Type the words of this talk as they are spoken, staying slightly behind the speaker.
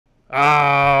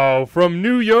Oh, from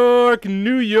New York,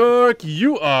 New York,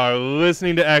 you are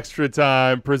listening to Extra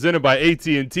Time, presented by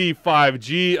AT&T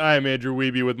 5G. I am Andrew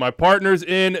Wiebe with my partners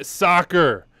in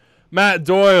soccer. Matt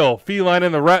Doyle, feline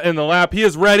in the lap. He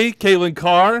is ready. Calen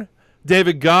Carr,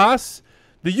 David Goss.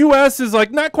 The U.S. is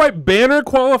not quite banner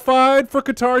qualified for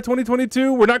Qatar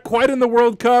 2022. We're not quite in the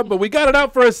World Cup, but we got it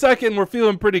out for a second. We're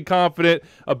feeling pretty confident.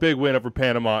 A big win over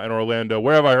Panama and Orlando.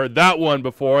 Where have I heard that one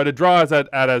before? And a draw is at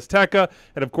Azteca.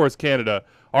 And, of course, Canada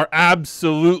are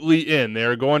absolutely in. They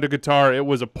are going to Qatar. It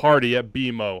was a party at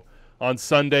BMO on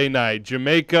Sunday night.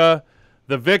 Jamaica,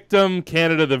 the victim.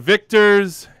 Canada, the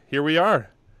victors. Here we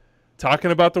are, talking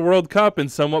about the World Cup in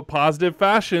somewhat positive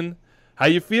fashion. How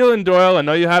you feeling, Doyle? I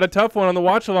know you had a tough one on the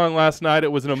watch-along last night.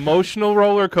 It was an emotional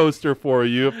roller coaster for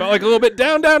you. It felt like a little bit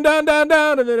down, and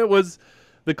then it was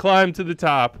the climb to the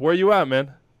top. Where you at,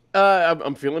 man?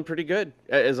 I'm feeling pretty good.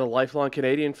 As a lifelong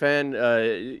Canadian fan,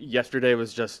 yesterday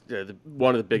was just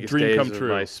one of the biggest days of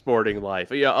my sporting life.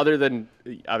 Yeah, other than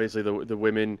obviously the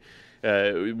women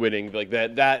winning like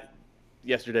that.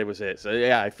 Yesterday was it. So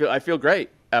yeah, I feel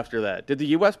great after that. Did the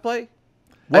U.S. play?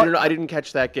 I don't know. I didn't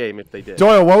catch that game if they did.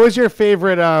 Doyle, what was your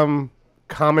favorite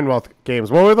Commonwealth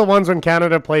games? What were the ones when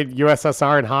Canada played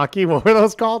USSR in hockey? What were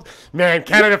those called? Man,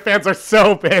 Canada fans are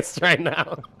so pissed right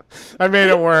now. I made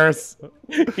it worse.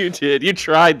 You did. You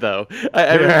tried, though.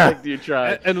 I really think you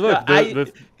tried. And look,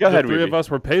 the three of us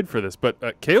were paid for this, but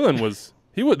Calen was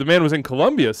the man was in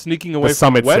Colombia sneaking away the from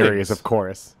Summit weddings. Series, of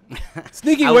course.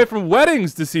 Sneaking away from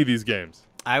weddings to see these games.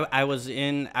 I was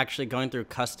actually going through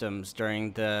customs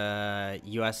during the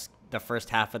first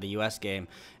half of the U.S. game,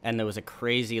 and there was a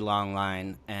crazy long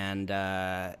line, and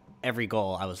every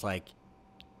goal I was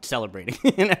celebrating,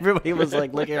 and everybody was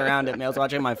looking around at me. I was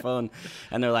watching my phone,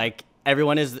 and they're like,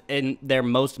 everyone is in their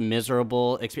most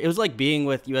miserable experience. It was like being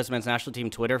with U.S. men's national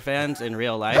team Twitter fans in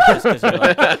real life, just because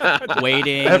you're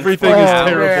waiting. Everything is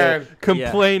terrible.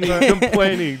 Complaining.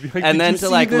 And then to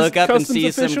look up and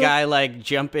see some guy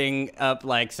jumping up,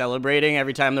 celebrating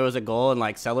every time there was a goal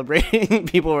and celebrating.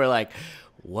 People were like,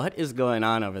 what is going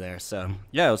on over there? So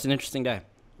yeah, it was an interesting day.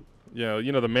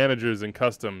 You know the managers in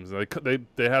customs, they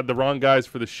had the wrong guys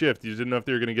for the shift. You didn't know if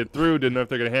they were going to get through, didn't know if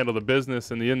they're going to handle the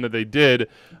business. In the end, that they did.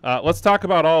 Let's talk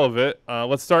about all of it.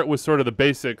 Let's start with sort of the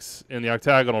basics in the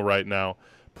octagonal right now.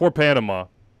 Poor Panama.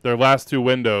 Their last two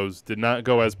windows did not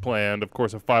go as planned. Of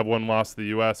course, a 5-1 loss to the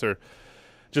U.S. or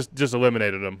just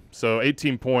eliminated them. So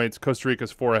 18 points. Costa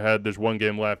Rica's 4 ahead. There's one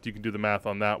game left. You can do the math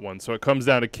on that one. So it comes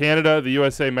down to Canada, the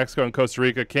USA, Mexico, and Costa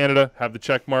Rica. Canada have the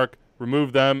check mark.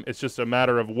 Remove them. It's just a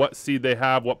matter of what seed they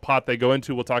have, what pot they go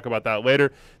into. We'll talk about that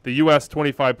later. The U.S.,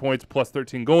 25 points plus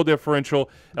 13 goal differential.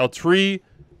 El Tri,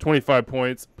 25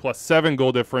 points plus 7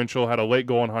 goal differential. Had a late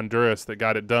goal in Honduras that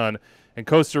got it done. And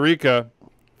Costa Rica,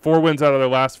 4 wins out of their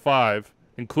last 5,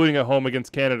 including at home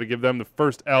against Canada, give them the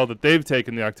first L that they've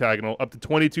taken the octagonal, up to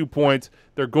 22 points.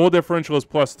 Their goal differential is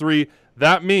plus 3.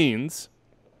 That means,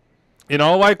 in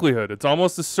all likelihood, it's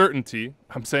almost a certainty.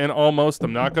 I'm saying almost.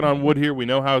 I'm knocking on wood here. We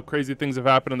know how crazy things have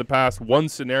happened in the past. One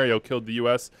scenario killed the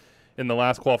U.S. in the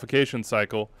last qualification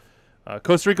cycle.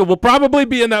 Costa Rica will probably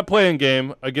be in that playing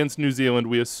game against New Zealand,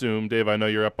 we assume. Dave, I know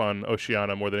you're up on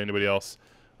Oceania more than anybody else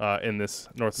in this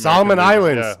North Solomon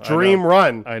American Islands, dream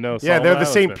run. I know. Yeah, they're the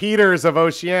St. Peters of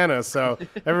Oceania, so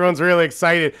everyone's really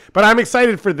excited. But I'm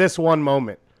excited for this one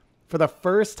moment. For the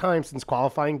first time since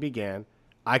qualifying began,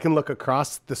 I can look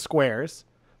across the squares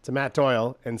to Matt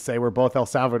Doyle and say we're both El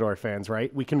Salvador fans,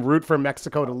 right? We can root for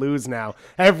Mexico to lose now.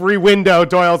 Every window,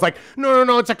 Doyle's like,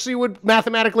 no, it's actually would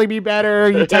mathematically be better.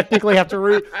 You technically have to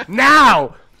root.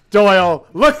 Now, Doyle,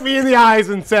 look me in the eyes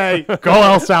and say, go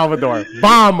El Salvador.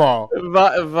 Vamos.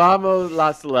 Vamos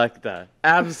la selecta.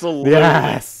 Absolutely.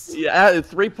 Yes. Yeah,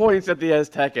 3 points at the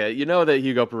Azteca. You know that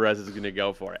Hugo Perez is going to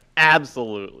go for it.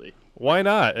 Absolutely. Why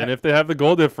not? And if they have the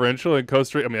goal differential in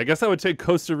Costa Rica, I guess I would take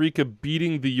Costa Rica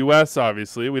beating the U.S.,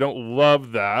 obviously. We don't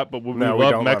love that, but would we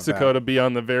love Mexico to be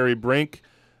on the very brink?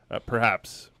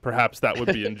 Perhaps that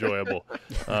would be enjoyable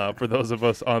for those of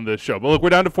us on this show. But look, we're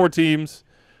down to 4 teams,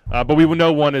 but we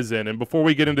know one is in. And before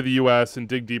we get into the U.S. and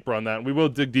dig deeper on that, and we will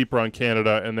dig deeper on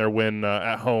Canada and their win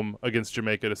at home against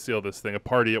Jamaica to seal this thing. A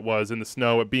party it was in the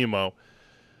snow at BMO.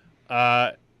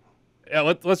 Yeah,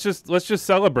 let's just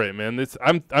celebrate, man.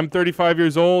 I'm 35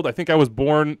 years old. I think I was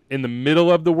born in the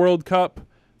middle of the World Cup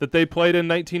that they played in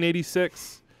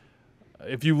 1986.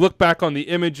 If you look back on the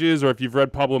images, or if you've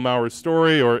read Pablo Maurer's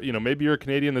story, or maybe you're a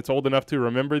Canadian that's old enough to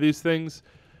remember these things,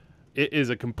 it is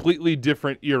a completely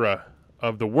different era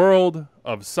of the world,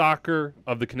 of soccer,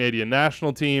 of the Canadian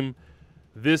national team.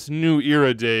 This new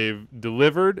era, Dave,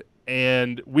 delivered,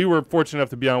 and we were fortunate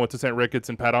enough to be on with Toussaint Ricketts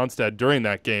and Pat Onstad during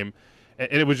that game.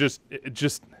 And it was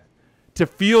just to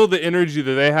feel the energy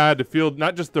that they had, to feel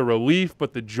not just the relief,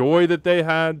 but the joy that they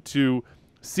had to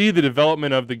see the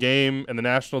development of the game and the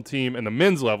national team and the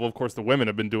men's level. Of course, the women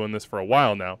have been doing this for a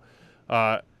while now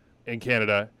in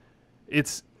Canada.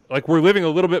 It's like we're living a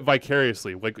little bit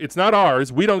vicariously. Like, it's not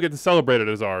ours. We don't get to celebrate it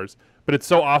as ours, but it's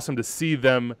so awesome to see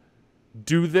them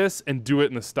do this and do it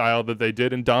in the style that they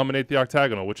did and dominate the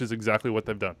octagonal, which is exactly what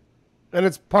they've done. And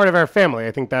it's part of our family.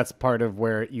 I think that's part of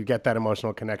where you get that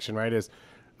emotional connection, right? Is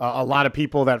a lot of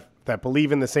people that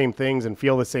believe in the same things and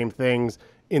feel the same things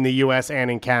in the U.S.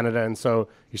 and in Canada. And so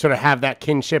you sort of have that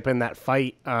kinship and that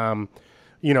fight,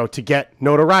 to get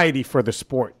notoriety for the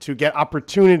sport, to get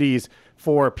opportunities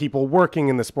for people working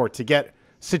in the sport, to get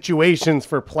situations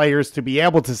for players to be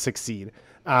able to succeed.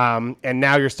 And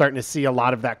now you're starting to see a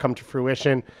lot of that come to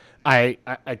fruition. I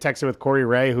texted with Corey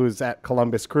Ray, who's at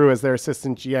Columbus Crew as their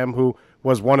assistant GM, who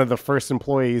was one of the first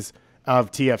employees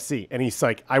of TFC. And he's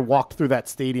like, I walked through that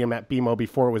stadium at BMO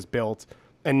before it was built.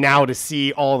 And now to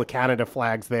see all the Canada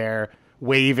flags there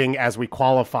waving as we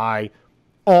qualify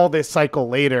all this cycle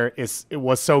later, it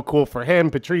was so cool for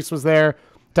him. Patrice was there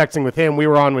texting with him. We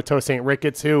were on with Toe St.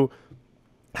 Ricketts, who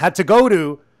had to go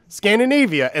to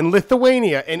Scandinavia and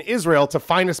Lithuania and Israel to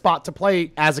find a spot to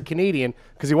play as a Canadian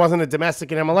because he wasn't a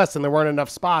domestic in MLS and there weren't enough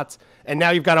spots. And now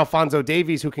you've got Alphonso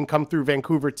Davies who can come through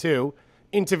Vancouver too,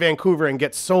 into Vancouver and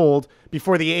get sold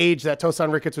before the age that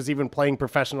Tosan Ricketts was even playing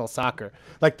professional soccer.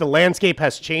 Like, the landscape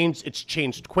has changed. It's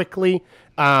changed quickly.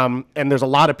 And there's a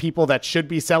lot of people that should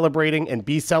be celebrating and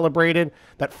be celebrated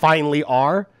that finally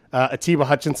are. Atiba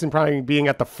Hutchinson probably being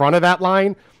at the front of that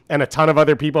line, and a ton of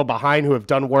other people behind who have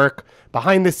done work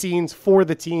behind the scenes for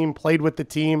the team, played with the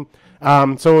team.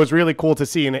 So it was really cool to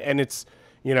see. And it's,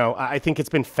 I think it's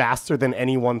been faster than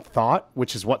anyone thought,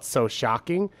 which is what's so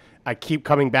shocking. I keep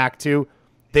coming back to,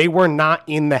 they were not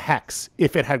in the hex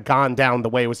if it had gone down the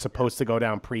way it was supposed to go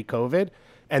down pre-COVID.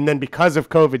 And then because of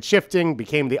COVID shifting,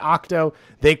 became the Octo,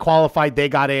 they qualified, they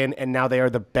got in, and now they are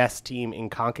the best team in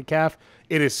CONCACAF.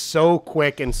 It is so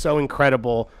quick and so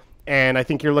incredible. And I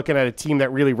think you're looking at a team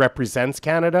that really represents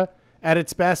Canada at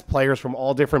its best. Players from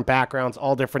all different backgrounds,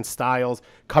 all different styles,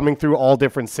 coming through all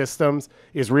different systems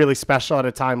is really special at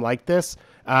a time like this.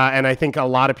 And I think a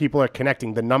lot of people are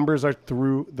connecting. The numbers are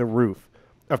through the roof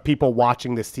of people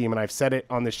watching this team. And I've said it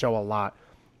on this show a lot.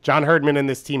 John Herdman and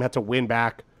this team had to win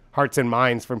back hearts and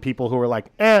minds from people who were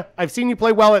like, I've seen you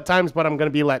play well at times, but I'm going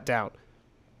to be let down.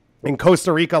 In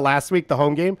Costa Rica last week, the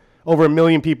home game, over 1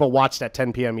 million people watched at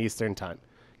 10 p.m. Eastern time.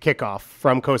 Kickoff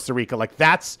from Costa Rica. Like,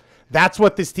 that's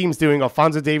what this team's doing.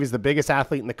 Alphonso Davies, the biggest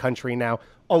athlete in the country now,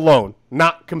 alone,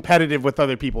 not competitive with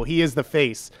other people. He is the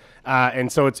face.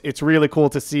 And so it's really cool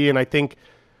to see. And I think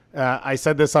I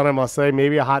said this on MLSA,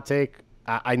 maybe a hot take.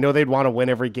 I know they'd want to win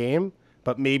every game,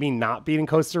 but maybe not beating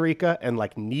Costa Rica and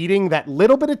like needing that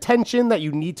little bit of tension that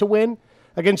you need to win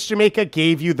against Jamaica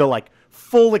gave you the like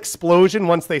full explosion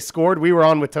once they scored. We were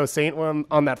on with Toe Saint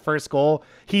on that first goal.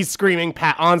 He's screaming,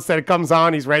 Pat Onstead comes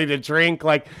on, he's ready to drink.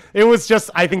 Like, it was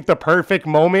just, I think, the perfect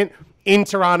moment in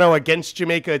Toronto against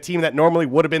Jamaica, a team that normally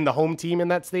would have been the home team in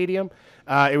that stadium.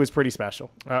 It was pretty special.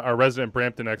 Our resident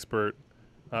Brampton expert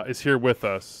is here with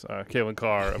us, Calen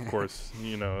Carr, of course,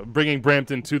 bringing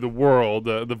Brampton to the world,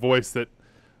 the voice that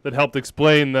helped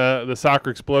explain the soccer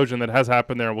explosion that has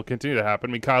happened there and will continue to happen.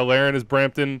 I mean, Kyle Larin is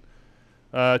Brampton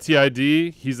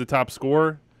TID. He's the top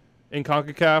scorer in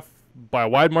CONCACAF by a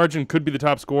wide margin, could be the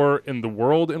top scorer in the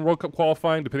world in World Cup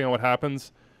qualifying, depending on what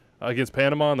happens against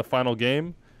Panama in the final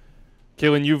game.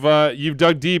 Calen, you've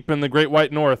dug deep in the Great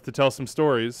White North to tell some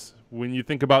stories. When you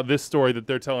think about this story that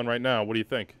they're telling right now, what do you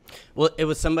think? Well, it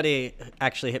was somebody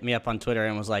actually hit me up on Twitter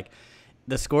and was like,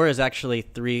 the score is actually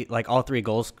all 3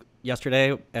 goals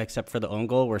yesterday, except for the own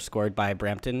goal, were scored by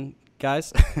Brampton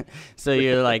guys. So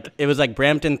you're like, it was like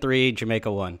Brampton 3,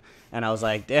 Jamaica 1. And I was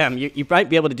like, damn, you might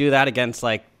be able to do that against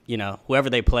whoever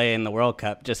they play in the World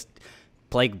Cup. Just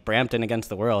play Brampton against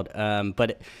the world.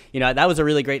 But that was a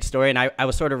really great story. And I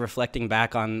was sort of reflecting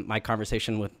back on my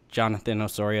conversation with Jonathan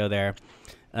Osorio there.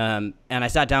 And I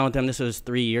sat down with him. This was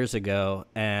 3 years ago.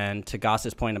 And to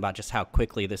Goss's point about just how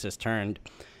quickly this has turned,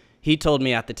 he told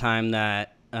me at the time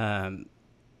that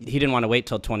he didn't want to wait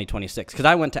till 2026. Because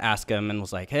I went to ask him and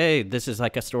was like, hey, this is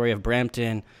like a story of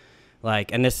Brampton.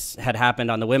 And this had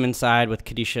happened on the women's side with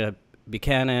Kadisha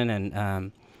Buchanan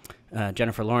and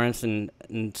Jennifer Lawrence and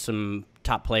some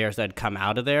top players that had come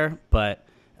out of there. But,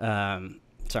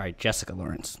 Jessica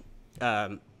Lawrence.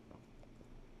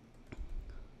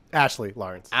 Ashley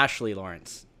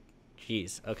Lawrence.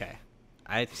 Jeez, okay.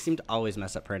 I seem to always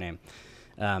mess up her name.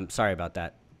 Sorry about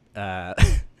that.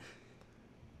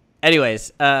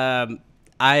 Anyways,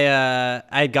 I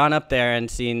had gone up there and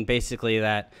seen basically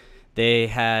that they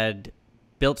had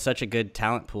built such a good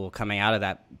talent pool coming out of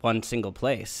that one single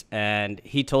place. And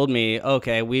he told me,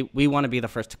 okay, we want to be the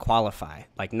first to qualify,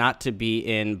 like not to be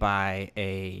in by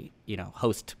a,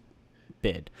 host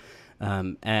bid.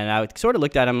 And I sort of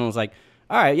looked at him and was like,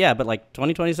 all right, yeah, but like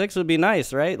 2026 would be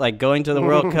nice, right? Like going to the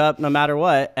World Cup no matter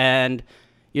what. And,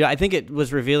 I think it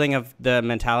was revealing of the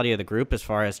mentality of the group as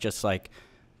far as just like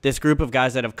this group of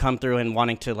guys that have come through and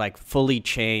wanting to like fully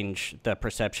change the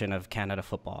perception of Canada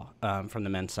football from the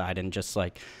men's side. And just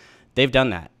like they've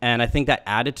done that. And I think that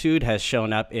attitude has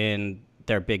shown up in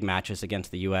their big matches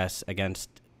against the U.S., against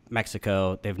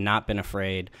Mexico. They've not been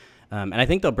afraid. And I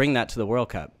think they'll bring that to the World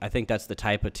Cup. I think that's the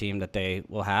type of team that they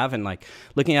will have. And like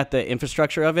looking at the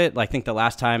infrastructure of it, I think the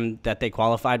last time that they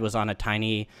qualified was on a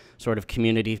tiny sort of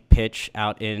community pitch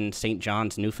out in St.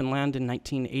 John's, Newfoundland in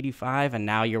 1985. And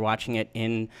now you're watching it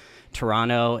in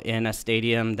Toronto in a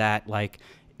stadium that like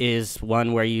is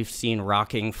one where you've seen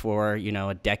rocking for,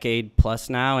 a decade plus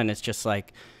now. And it's just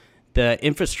like the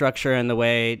infrastructure and the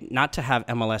way not to have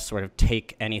MLS sort of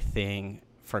take anything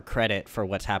for credit for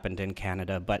what's happened in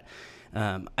Canada. But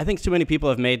I think too many people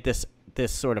have made this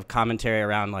sort of commentary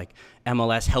around like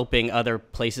MLS helping other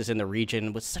places in the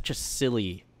region was such a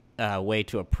silly way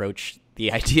to approach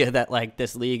the idea that like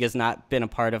this league has not been a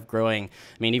part of growing.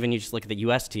 I mean, even you just look at the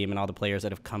U.S. team and all the players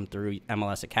that have come through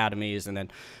MLS academies and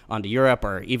then on to Europe,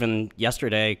 or even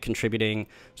yesterday contributing,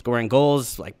 scoring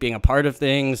goals, like being a part of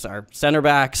things, our center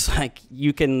backs, like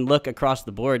you can look across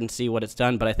the board and see what it's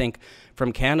done. But I think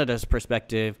from Canada's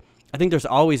perspective, I think there's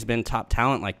always been top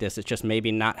talent like this. It's just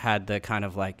maybe not had the kind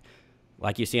of like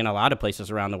you see in a lot of places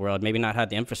around the world, maybe not had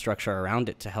the infrastructure around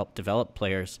it to help develop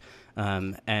players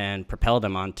and propel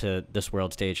them onto this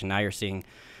world stage. And now you're seeing,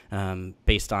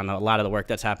 based on a lot of the work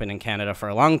that's happened in Canada for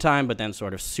a long time, but then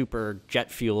sort of super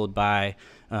jet fueled by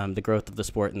the growth of the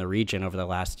sport in the region over the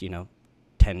last,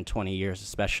 10, 20 years,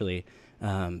 especially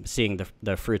seeing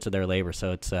the fruits of their labor.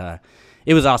 So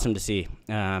it was awesome to see.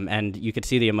 And you could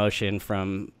see the emotion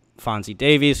from Fonzie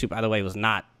Davies, who, by the way, was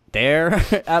not there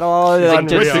at all. Like,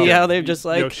 to see how they've just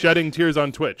like shedding tears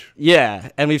on Twitch. Yeah,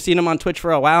 and we've seen him on Twitch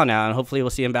for a while now, and hopefully we'll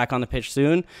see him back on the pitch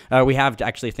soon. We have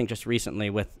actually, I think, just recently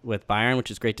with Bayern, which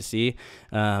is great to see.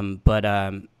 And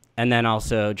then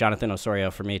also Jonathan Osorio,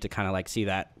 for me to kind of like see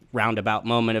that roundabout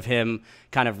moment of him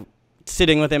kind of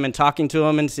sitting with him and talking to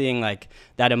him and seeing like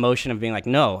that emotion of being like,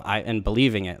 no, and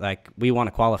believing it, like we want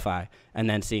to qualify, and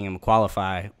then seeing him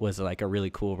qualify was like a really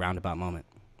cool roundabout moment.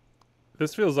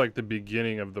 This feels like the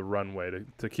beginning of the runway,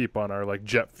 to keep on our like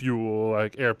jet fuel,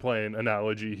 like airplane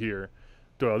analogy here.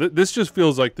 Doyle, this just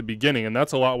feels like the beginning, and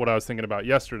that's a lot what I was thinking about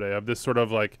yesterday, of this sort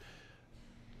of like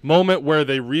moment where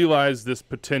they realize this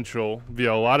potential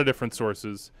via a lot of different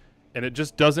sources, and it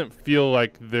just doesn't feel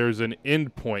like there's an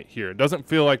end point here. It doesn't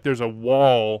feel like there's a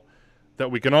wall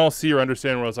that we can all see or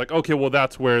understand where it's like, okay, well,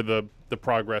 that's where the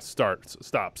progress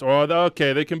stops. Or,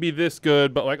 okay, they can be this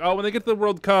good, but like, oh, when they get to the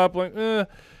World Cup, like,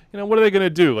 what are they going to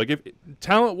do? Like, if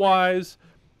talent-wise,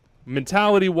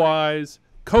 mentality-wise,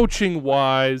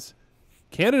 coaching-wise,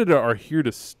 Canada are here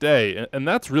to stay, and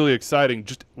that's really exciting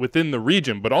just within the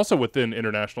region, but also within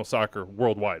international soccer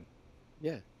worldwide.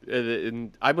 Yeah,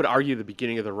 and I would argue the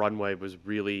beginning of the runway was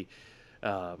really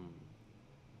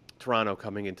Toronto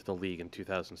coming into the league in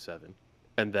 2007.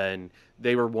 And then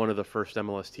they were one of the first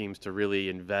MLS teams to really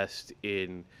invest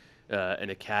in an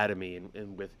academy,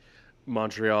 and with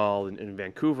Montreal and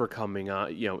Vancouver coming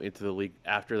on, into the league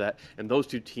after that, and those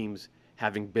two teams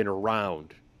having been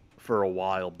around for a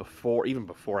while before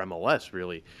MLS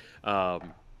really,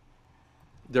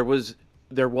 there was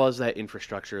that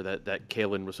infrastructure that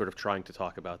Calen was sort of trying to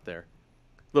talk about there.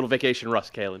 Little vacation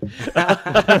rust, Calen.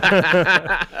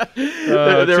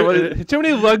 Too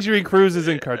many luxury cruises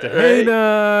in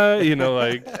Cartagena,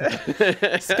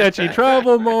 like sketchy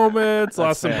travel moments,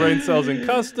 lost some brain cells in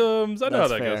customs. I know how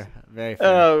that goes. Very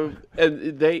fair.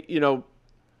 And they,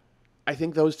 I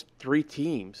think those three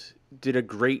teams did a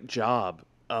great job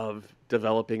of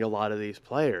developing a lot of these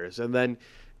players. And then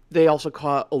they also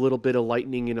caught a little bit of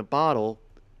lightning in a bottle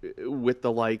with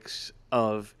the likes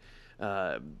of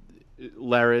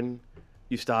Larin,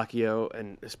 Eustachio,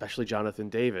 and especially Jonathan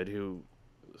David, who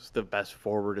is the best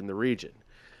forward in the region.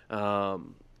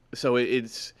 So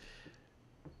it's,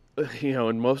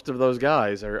 and most of those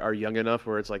guys are young enough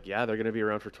where it's like, yeah, they're going to be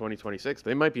around for 2026.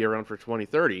 They might be around for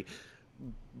 2030.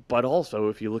 But also,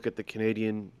 if you look at the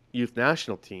Canadian youth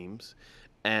national teams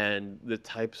and the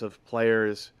types of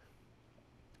players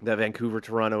that Vancouver,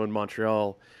 Toronto, and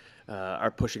Montreal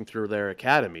are pushing through their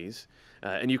academies,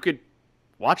 and you could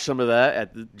watch some of that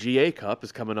at the GA Cup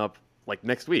is coming up like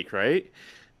next week, right?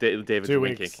 David's 2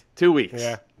 winking. weeks. 2 weeks.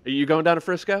 Yeah. Are you going down to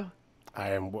Frisco?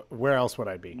 I am. Where else would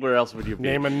I be? Where else would you be?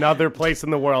 Name another place in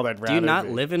the world I'd rather Do you not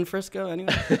be. live in Frisco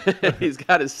anyway? He's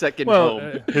got his second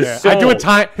home. His I do a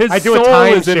time. His I do a soul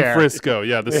time is in share. Frisco.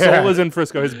 Yeah, the soul is in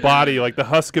Frisco. His body, like the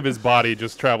husk of his body,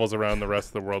 just travels around the rest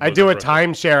of the world. I do a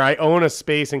timeshare. I own a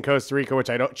space in Costa Rica, which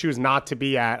I don't choose not to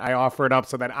be at. I offer it up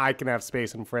so that I can have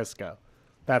space in Frisco.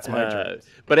 That's my dream.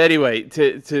 But anyway,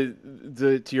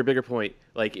 to your bigger point,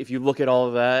 like if you look at all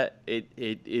of that, it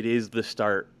is the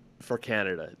start for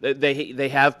Canada. They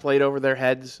have played over their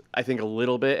heads, I think, a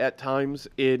little bit at times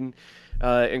in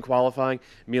qualifying.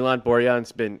 Milan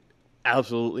Borjan's been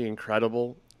absolutely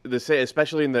incredible.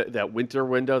 Especially in that winter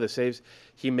window, the saves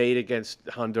he made against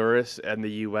Honduras and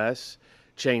the U.S.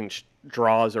 changed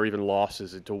draws or even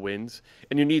losses into wins.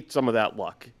 And you need some of that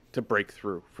luck to break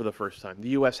through for the first time. The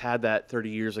U.S. had that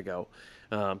 35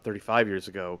 years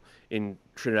ago in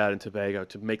Trinidad and Tobago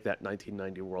to make that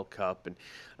 1990 World Cup. And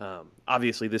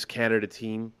obviously this Canada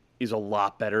team is a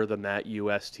lot better than that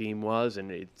U.S. team was,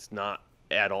 and it's not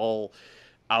at all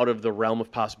out of the realm of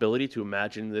possibility to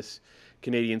imagine this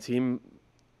Canadian team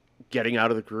getting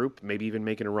out of the group, maybe even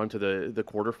making a run to the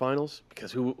quarterfinals,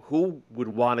 because who would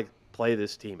want to play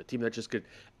this team, a team that just could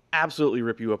absolutely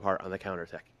rip you apart on the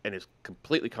counterattack and is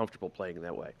completely comfortable playing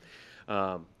that way.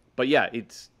 But yeah,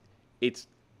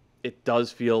 it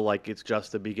does feel like it's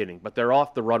just the beginning, but they're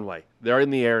off the runway. They're in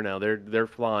the air now. They're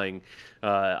flying.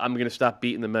 I'm going to stop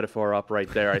beating the metaphor up right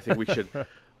there. I think we should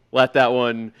let that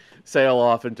one sail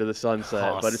off into the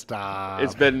sunset. But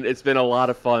it's been a lot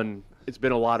of fun. It's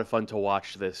been a lot of fun to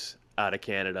watch this out of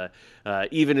Canada.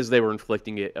 Even as they were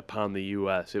inflicting it upon the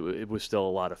U.S., it was still a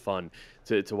lot of fun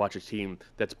to watch a team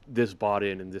that's this bought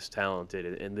in and this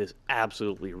talented and this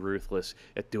absolutely ruthless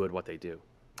at doing what they do.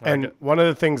 And one of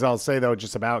the things I'll say, though,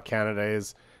 just about Canada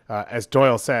is, as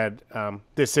Doyle said,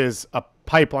 this is a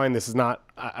pipeline. This is not,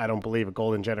 I don't believe, a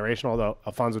golden generation, although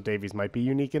Alphonso Davies might be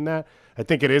unique in that. I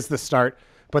think it is the start.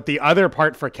 But the other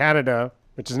part for Canada,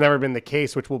 which has never been the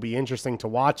case, which will be interesting to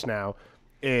watch now,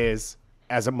 is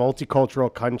as a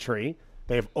multicultural country,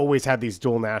 they've always had these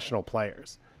dual national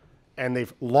players. And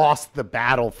they've lost the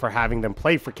battle for having them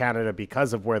play for Canada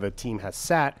because of where the team has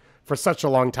sat for such a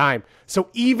long time. So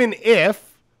even if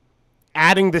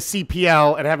adding the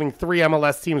CPL and having 3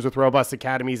 MLS teams with robust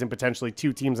academies and potentially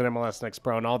 2 teams in MLS Next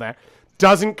Pro and all that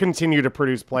doesn't continue to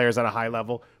produce players at a high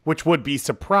level, which would be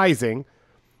surprising,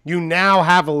 you now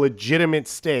have a legitimate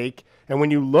stake. And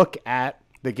when you look at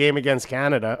the game against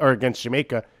Canada or against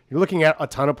Jamaica, you're looking at a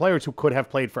ton of players who could have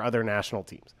played for other national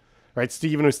teams, right?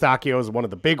 Steven Eustachio is one of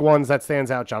the big ones that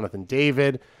stands out. Jonathan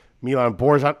David, Milan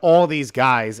Borjan, all these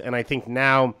guys. And I think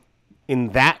now in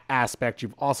that aspect,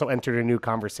 you've also entered a new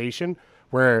conversation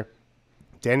where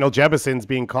Daniel Jebuson's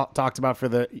being talked about for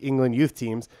the England youth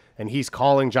teams, and he's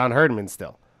calling John Herdman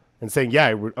still and saying,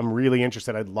 yeah, I'm really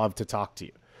interested. I'd love to talk to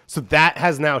you. So that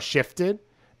has now shifted.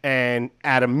 And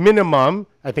at a minimum,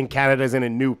 I think Canada's in a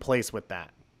new place with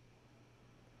that.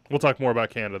 We'll talk more about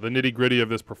Canada. The nitty-gritty of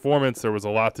this performance, there was a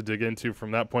lot to dig into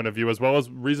from that point of view, as well as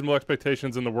reasonable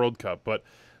expectations in the World Cup. But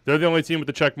they're the only team with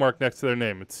the check mark next to their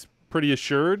name. It's pretty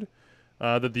assured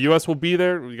that the U.S. will be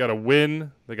there. You got to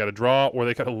win, they got to draw, or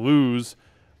they got to lose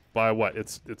by what?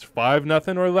 It's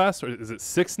 5-0 or less, or is it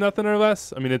 6-0 or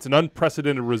less? I mean, it's an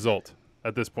unprecedented result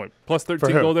at this point. Plus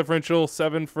 13 goal differential,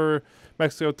 7 for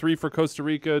Mexico, 3 for Costa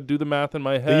Rica. Do the math in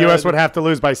my head. The U.S. would have to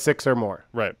lose by 6 or more.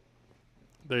 Right.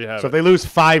 There you have it. So if they lose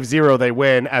 5-0, they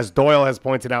win, as Doyle has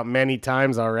pointed out many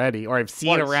times already, or I've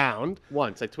seen around.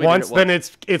 Once. I tweeted it once. Then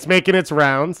it's making its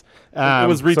rounds. It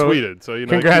was retweeted. So,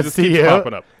 congrats it just to keeps you.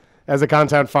 popping up. As a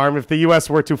content farm, if the U.S.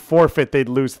 were to forfeit, they'd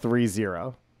lose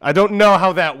 3-0. I don't know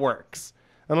how that works.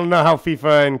 I don't know how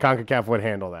FIFA and Concacaf would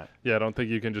handle that. Yeah, I don't think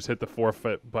you can just hit the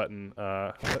forfeit button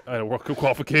at a World Cup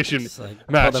qualification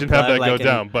match and have that go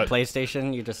down. But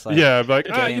PlayStation, you just you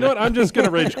know what? I'm just gonna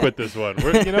rage quit this one.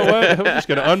 You know what? We're just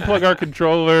gonna unplug our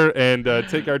controller and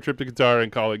take our trip to Qatar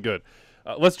and call it good.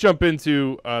 Let's jump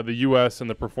into the U.S. and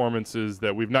the performances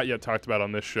that we've not yet talked about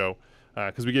on this show,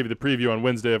 because we gave you the preview on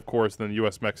Wednesday, of course. Then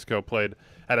U.S.-Mexico played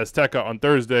at Azteca on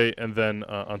Thursday, and then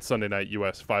on Sunday night,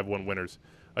 U.S. 5-1 winners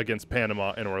against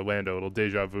Panama and Orlando. A little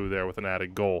deja vu there with an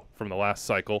added goal from the last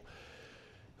cycle.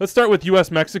 Let's start with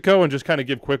U.S.-Mexico and just kind of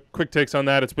give quick takes on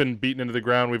that. It's been beaten into the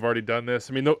ground. We've already done this.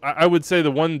 I mean, I would say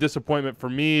the one disappointment for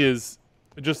me is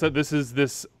just that this is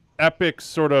this epic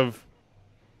sort of,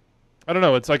 I don't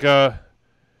know, it's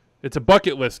a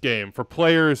bucket list game for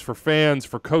players, for fans,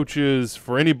 for coaches,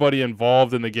 for anybody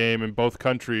involved in the game in both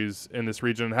countries in this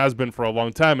region. It has been for a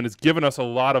long time, and it's given us a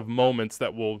lot of moments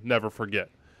that we'll never forget.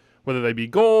 Whether they be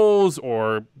goals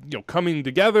or coming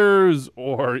togethers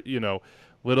or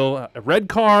little red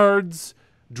cards,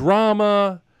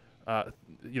 drama,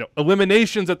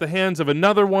 eliminations at the hands of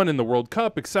another one in the World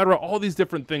Cup, etc. All these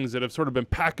different things that have sort of been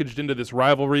packaged into this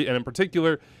rivalry, and in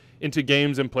particular into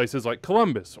games in places like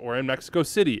Columbus or in Mexico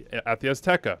City at the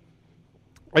Azteca.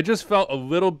 I just felt a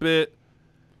little bit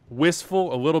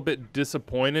wistful, a little bit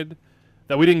disappointed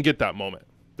that we didn't get that moment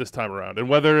this time around. And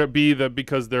whether it be that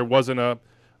because there wasn't a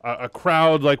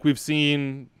crowd like we've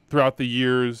seen throughout the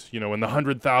years, in the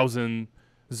 100,000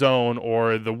 zone,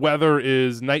 or the weather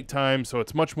is nighttime, so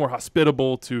it's much more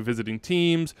hospitable to visiting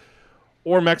teams,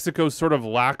 or Mexico's sort of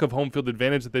lack of home field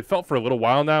advantage that they felt for a little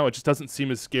while now. It just doesn't seem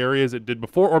as scary as it did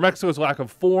before, or Mexico's lack of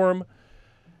form.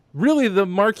 Really, the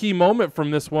marquee moment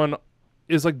from this one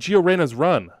is like Gio Reyna's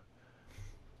run.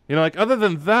 Other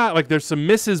than that, there's some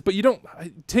misses, but you don't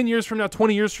 10 years from now,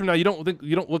 20 years from now, you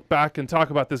don't look back and talk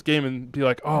about this game and be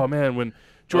like, oh man, when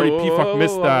Jordy Pifak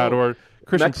missed that, or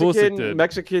Christian Pulisic did.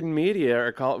 Mexican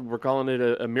media we're calling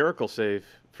it a miracle save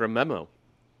from Memo,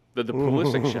 the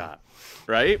Pulisic shot,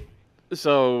 right?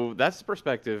 So that's the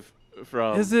perspective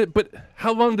from. Is it? But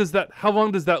how long does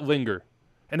that linger?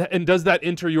 And does that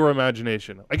enter your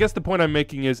imagination? I guess the point I'm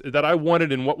making is that I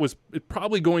wanted in what was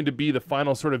probably going to be the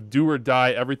final sort of do or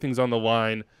die, everything's on the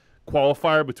line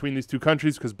qualifier between these two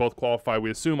countries, because both qualify,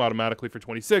 we assume, automatically for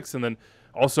 26. And then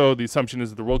also the assumption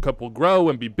is that the World Cup will grow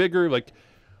and be bigger.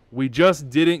 We just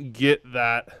didn't get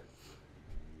that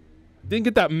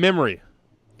memory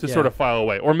to sort of file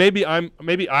away. Or maybe I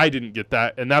didn't get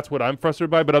that, and that's what I'm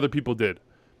frustrated by, but other people did.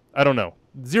 I don't know.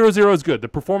 0-0 is good. The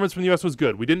performance from the U.S. was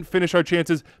good. We didn't finish our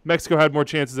chances. Mexico had more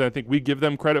chances than I think we give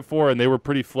them credit for, and they were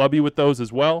pretty flubby with those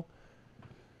as well.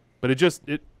 But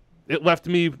it left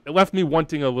me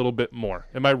wanting a little bit more.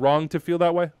 Am I wrong to feel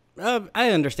that way? I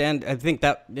understand. I think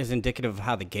that is indicative of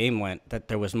how the game went, that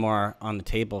there was more on the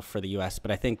table for the U.S.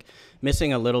 But I think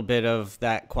missing a little bit of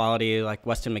that quality, like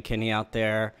Weston McKennie out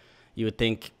there, you would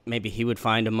think maybe he would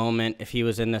find a moment if he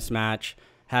was in this match.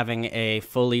 Having a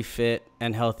fully fit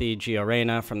and healthy Gio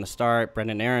Reyna from the start,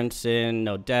 Brendan Aronson,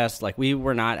 no Dest, we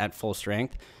were not at full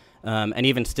strength, and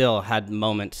even still had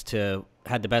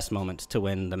the best moments to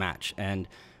win the match. And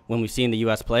when we've seen the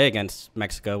U.S. play against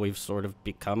Mexico, we've sort of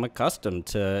become accustomed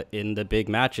to, in the big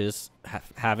matches,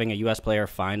 having a U.S. player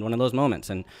find one of those moments.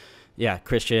 And yeah,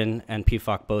 Christian and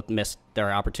Pifak both missed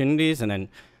their opportunities, and then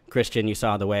Christian, you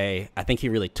saw the way, I think he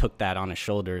really took that on his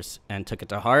shoulders and took it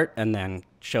to heart, and then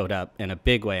showed up in a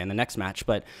big way in the next match.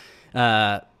 But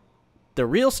the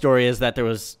real story is that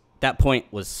that point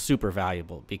was super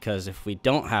valuable, because if we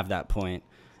don't have that point,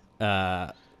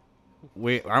 aren't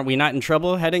we not in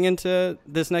trouble heading into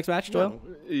this next match, Doyle?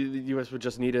 No, the U.S. would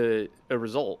just need a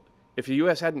result. If the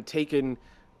U.S. hadn't taken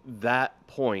that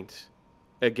point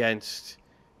against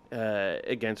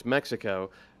Mexico,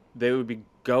 they would be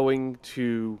going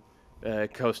to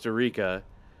Costa Rica,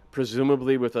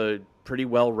 presumably with a pretty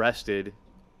well-rested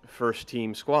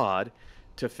first-team squad,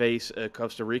 to face a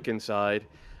Costa Rican side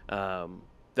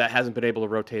that hasn't been able to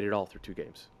rotate at all through 2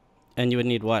 games. And you would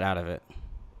need what out of it?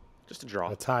 Just a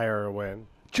draw. A tie or a win.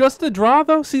 Just a draw,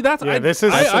 though? See, that's... Yeah, I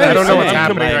don't know what's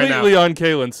happening right now. I'm completely on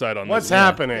Calen's side on this. What's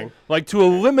happening? To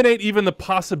eliminate even the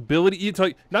possibility...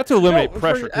 not to eliminate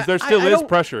pressure, because there still is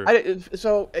pressure.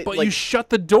 But you shut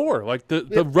the door.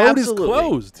 The road is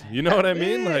closed. You know what I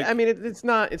mean? It's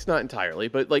not entirely,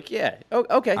 but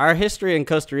okay. Our history in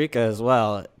Costa Rica as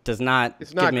well does not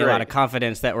give me a lot of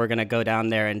confidence that we're going to go down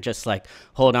there and just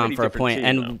hold on for a point.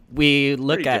 And we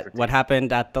look at what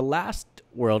happened at the last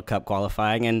World Cup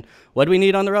qualifying, and what do we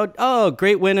need on the road? Oh,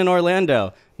 great win in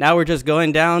Orlando. Now we're just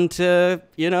going down to,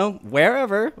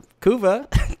 wherever, Cuba,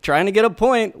 trying to get a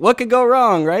point. What could go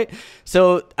wrong, right?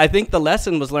 So I think the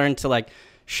lesson was learned to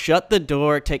shut the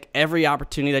door, take every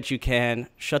opportunity that you can,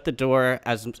 shut the door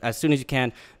as soon as you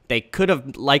can. They could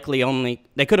have likely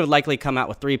come out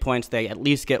with 3 points. They at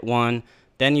least get 1.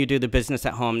 Then you do the business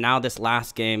at home. Now this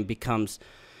last game becomes,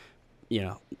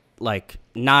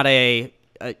 not a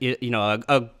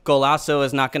golazo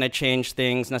is not going to change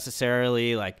things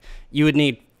necessarily. You would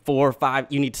need 4 or 5,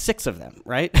 you need 6 of them,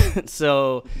 right?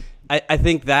 So I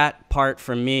think that part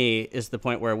for me is the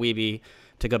point where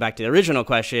to go back to the original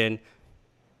question,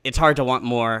 it's hard to want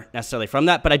more necessarily from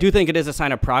that, but I do think it is a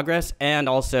sign of progress. And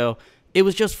also, it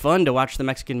was just fun to watch the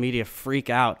Mexican media freak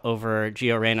out over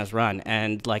Gio Reyna's run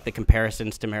and the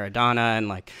comparisons to Maradona, and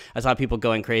I saw people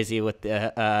going crazy with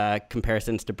the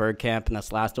comparisons to Bergkamp in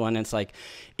this last one. And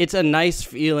it's a nice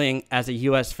feeling as a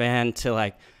U.S. fan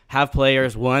to have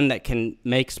players, one, that can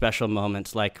make special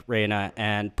moments like Reyna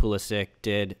and Pulisic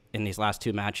did in these last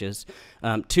 2 matches.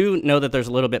 2, know that there's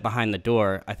a little bit behind the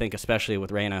door. I think especially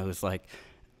with Reyna, who's I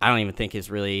don't even think is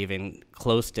really even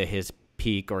close to his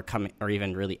peak or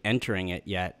even really entering it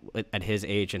yet at his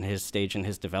age and his stage in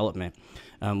his development,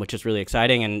 which is really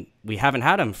exciting. And we haven't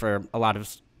had him for a lot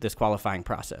of this qualifying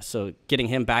process. So getting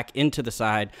him back into the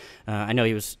side, I know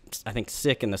he was, I think,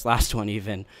 sick in this last one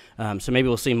even. So maybe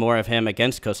we'll see more of him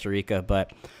against Costa Rica.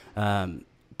 But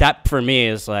that for me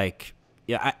is like,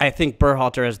 yeah, I think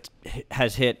Berhalter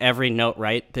has hit every note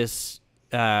right this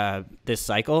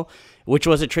cycle, which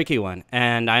was a tricky one.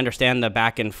 And I understand the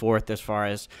back and forth as far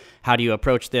as how do you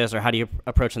approach this or how do you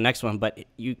approach the next one, but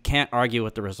you can't argue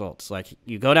with the results. Like,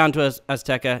 you go down to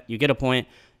Azteca, you get a point,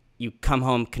 you come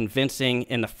home convincing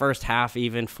in the first half,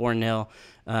 even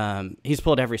 4-0. He's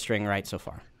pulled every string right so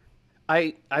far.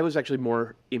 I was actually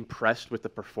more impressed with the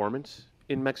performance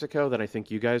in Mexico than I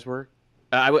think you guys were.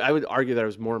 I would argue that I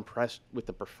was more impressed with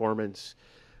the performance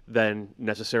than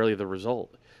necessarily the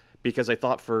result, because I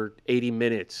thought for 80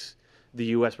 minutes, the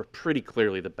U.S. were pretty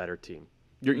clearly the better team.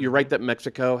 You're right that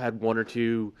Mexico had one or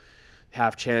two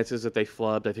half chances that they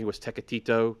flubbed. I think it was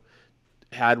Tecatito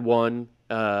had one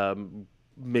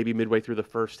maybe midway through the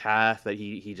first half that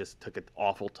he just took an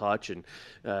awful touch, and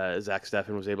Zach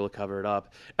Steffen was able to cover it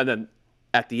up. And then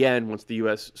at the end, once the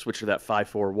U.S. switched to that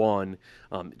 5-4-1,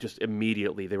 just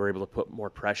immediately they were able to put more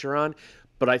pressure on.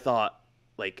 But I thought,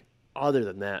 like, other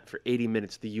than that, for 80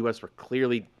 minutes, the U.S. were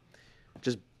clearly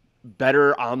just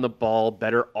better on the ball,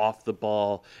 better off the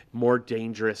ball, more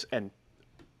dangerous. And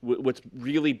what's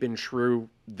really been true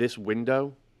this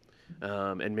window,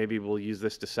 and maybe we'll use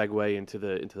this to segue into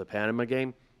the Panama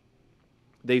game,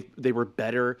 they were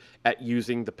better at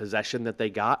using the possession that they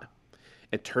got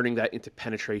and turning that into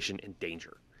penetration and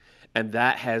danger. And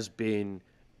that has been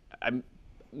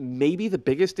maybe the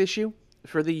biggest issue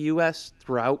for the U.S.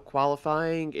 throughout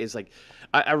qualifying. Is like,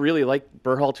 I really like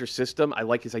Berhalter's system. I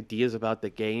like his ideas about the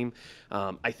game.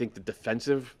 I think the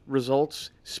defensive results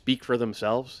speak for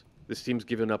themselves. This team's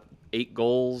given up 8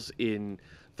 goals in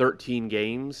 13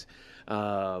 games,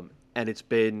 and it's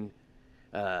been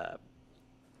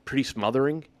pretty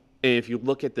smothering. If you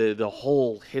look at the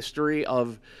whole history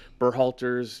of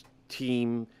Berhalter's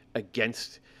team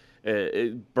against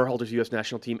Berhalter's U.S.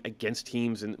 national team against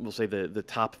teams, and we'll say the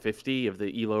top 50 of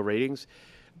the ELO ratings,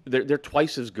 they're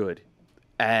twice as good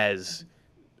as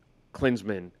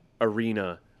Klinsmann,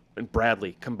 Arena, and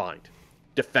Bradley combined,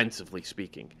 defensively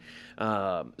speaking.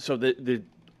 So the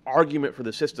argument for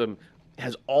the system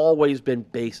has always been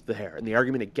based there, and the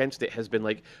argument against it has been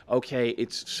like, okay,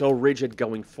 it's so rigid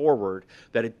going forward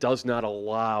that it does not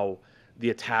allow the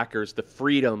attackers the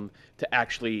freedom to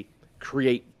actually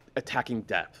create attacking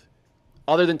depth.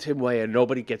 Other than Tim Weah,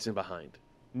 nobody gets in behind.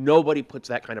 Nobody puts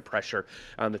that kind of pressure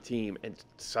on the team. And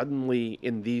suddenly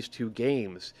in these 2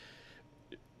 games,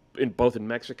 both in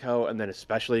Mexico and then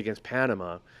especially against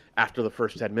Panama, after the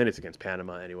first 10 minutes against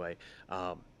Panama anyway,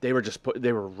 they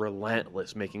were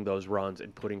relentless making those runs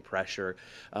and putting pressure.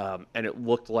 And it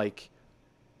looked like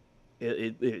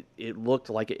it looked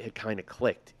like it had kind of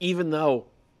clicked. Even though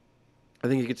I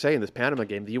think you could say in this Panama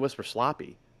game, the U.S. were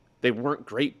sloppy. They weren't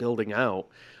great building out.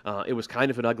 It was kind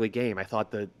of an ugly game. I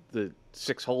thought the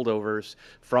 6 holdovers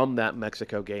from that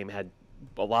Mexico game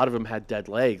a lot of them had dead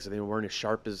legs, and they weren't as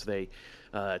sharp as they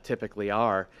typically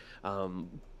are.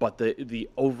 But the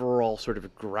overall sort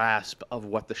of grasp of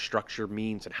what the structure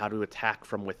means and how to attack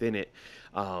from within it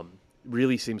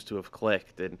really seems to have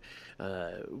clicked. And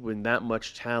when that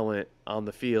much talent on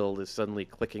the field is suddenly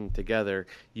clicking together,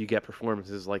 you get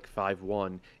performances like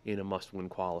 5-1 in a must-win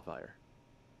qualifier.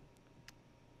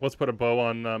 Let's put a bow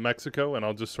on Mexico, and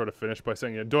I'll just sort of finish by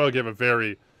saying, Doyle gave a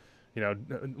very,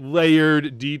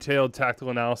 layered, detailed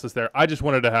tactical analysis there. I just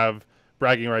wanted to have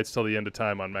bragging rights till the end of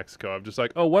time on Mexico. I'm just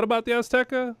like, oh, what about the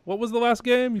Azteca? What was the last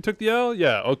game? You took the L?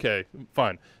 Yeah, okay,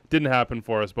 fine. Didn't happen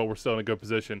for us, but we're still in a good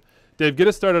position. Dave, get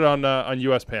us started on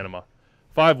U.S. Panama.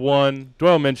 5-1.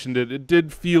 Doyle mentioned it. It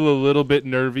did feel a little bit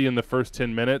nervy in the first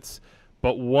 10 minutes,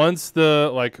 but once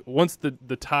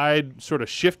the tide sort of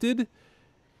shifted,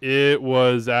 it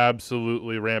was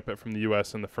absolutely rampant from the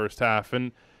U.S. in the first half,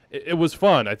 and it was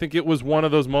fun. I think it was one of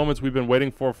those moments we've been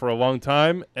waiting for a long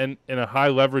time, and in a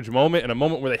high-leverage moment, in a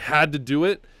moment where they had to do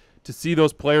it, to see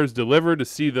those players deliver, to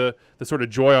see the sort of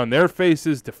joy on their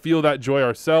faces, to feel that joy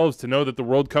ourselves, to know that the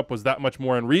World Cup was that much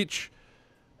more in reach.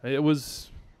 It was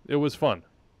fun.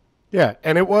 Yeah,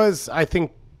 and it was, I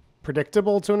think,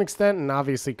 predictable to an extent, and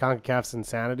obviously CONCACAF's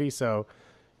insanity, so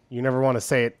you never want to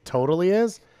say it totally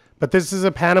is. But this is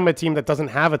a Panama team that doesn't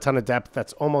have a ton of depth,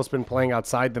 that's almost been playing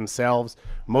outside themselves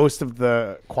most of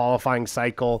the qualifying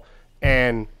cycle,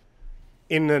 and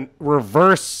in the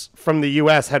reverse from the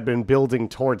U.S. had been building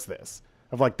towards this.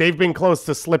 Of like, they've been close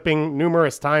to slipping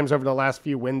numerous times over the last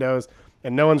few windows,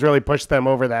 and no one's really pushed them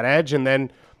over that edge. And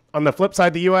then on the flip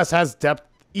side, the U.S. has depth,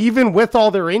 even with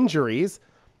all their injuries,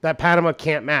 that Panama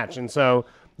can't match. And so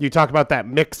you talk about that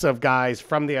mix of guys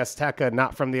from the Azteca,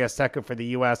 not from the Azteca for the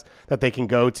U.S. that they can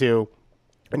go to.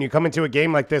 And you come into a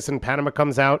game like this and Panama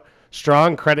comes out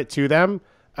strong, credit to them.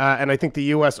 And I think the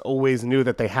U.S. always knew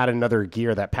that they had another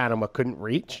gear that Panama couldn't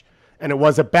reach. And it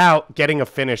was about getting a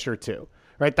finish or two,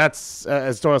 right? That's,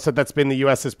 as Doyle said, that's been the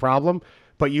U.S.'s problem.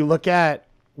 But you look at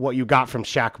what you got from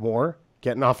Shaq Moore,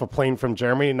 getting off a plane from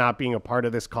Germany, not being a part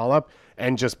of this call-up,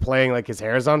 and just playing like his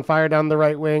hair's on fire down the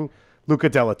right wing. Luca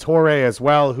De La Torre as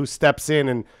well, who steps in,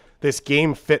 and this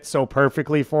game fits so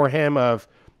perfectly for him of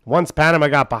once Panama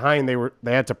got behind,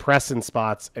 they had to press in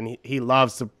spots, and he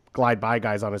loves to glide by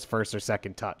guys on his first or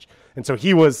second touch. And so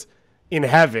he was in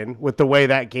heaven with the way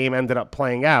that game ended up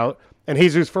playing out. And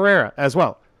Jesus Ferreira as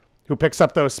well, who picks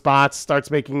up those spots, starts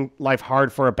making life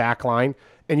hard for a back line.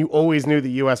 And you always knew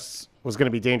the U.S. was going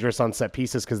to be dangerous on set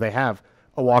pieces because they have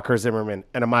a Walker Zimmerman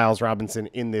and a Miles Robinson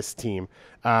in this team,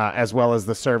 as well as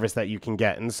the service that you can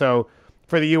get. And so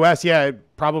for the U.S., yeah,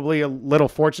 probably a little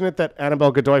fortunate that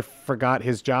Annabel Godoy forgot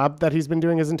his job that he's been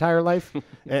doing his entire life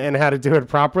and how to do it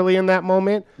properly in that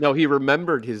moment. No, he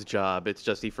remembered his job. It's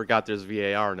just he forgot there's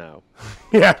VAR now.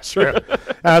 Yeah, true.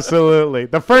 Absolutely.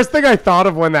 The first thing I thought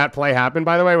of when that play happened,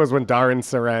 by the way, was when Darren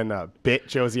Seren bit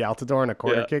Josie Altidore in a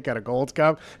corner kick at a Gold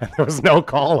Cup, and there was no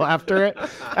call after it.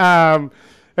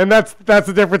 And that's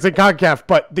the difference in CONCACAF.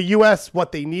 But the U.S.,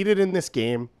 what they needed in this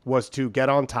game was to get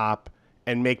on top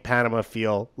and make Panama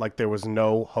feel like there was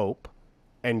no hope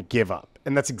and give up.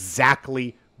 And that's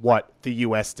exactly what the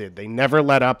U.S. did. They never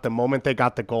let up. The moment they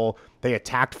got the goal, they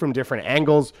attacked from different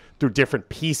angles, through different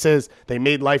pieces. They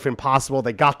made life impossible.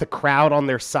 They got the crowd on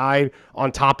their side,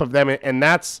 on top of them. And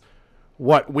that's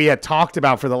what we had talked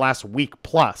about for the last week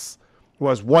plus,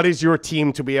 was what is your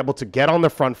team to be able to get on the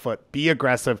front foot, be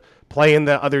aggressive, play in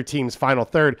the other team's final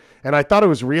third. And I thought it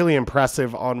was really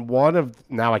impressive on one of,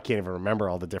 now I can't even remember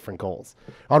all the different goals.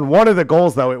 On one of the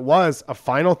goals, though, it was a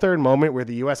final third moment where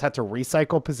the U.S. had to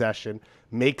recycle possession,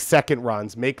 make second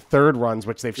runs, make third runs,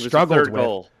 which they've struggled with.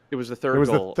 Goal. It was the third goal. It was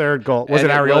the third goal. Was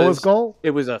it Areola's goal?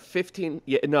 It was a 15.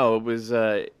 Yeah, no, it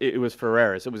was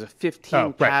Ferreira's. It was a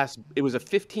 15 pass. Right. It was a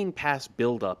 15 pass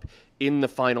buildup in the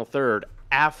final third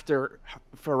after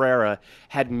Ferreira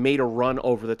had made a run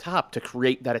over the top to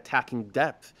create that attacking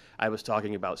depth I was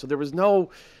talking about. So there was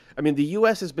no, I mean, the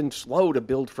U.S. has been slow to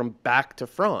build from back to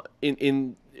front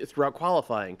in throughout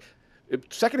qualifying.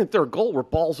 Second and third goal were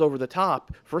balls over the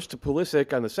top, first to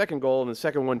Pulisic on the second goal, and the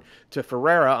second one to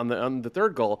Ferreira on the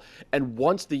third goal. And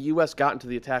once the U.S. got into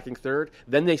the attacking third,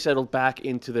 then they settled back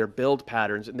into their build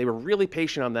patterns, and they were really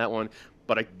patient on that one.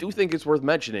 But I do think it's worth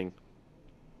mentioning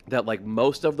that like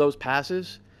most of those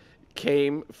passes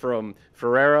came from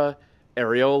Ferreira,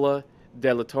 Areola,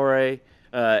 De La Torre,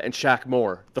 and Shaq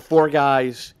Moore. The four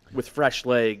guys with fresh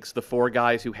legs, the four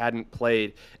guys who hadn't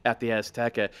played at the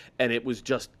Azteca, and it was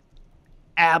just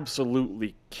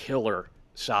absolutely killer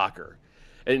soccer.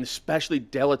 And especially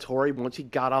De La Torre, once he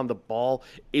got on the ball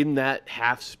in that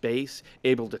half space,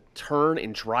 able to turn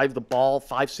and drive the ball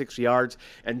 5-6 yards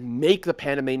and make the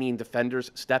Panamanian defenders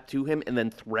step to him and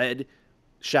then thread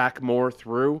Shaq Moore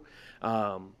through.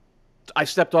 I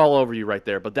stepped all over you right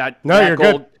there, but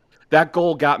that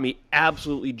goal got me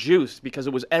absolutely juiced because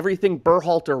it was everything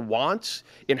Berhalter wants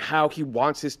in how he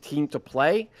wants his team to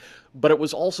play, but it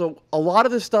was also a lot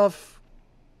of the stuff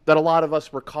that a lot of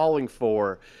us were calling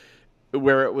for,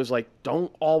 where it was like,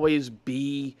 don't always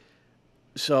be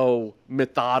so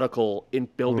methodical in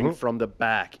building from the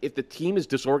back. If the team is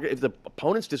if the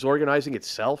opponent's disorganizing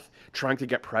itself, trying to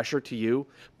get pressure to you,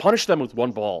 punish them with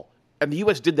one ball. And the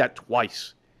U.S. did that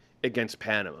twice against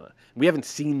Panama. We haven't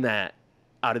seen that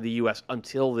out of the U.S.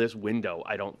 until this window,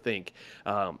 I don't think.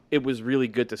 It was really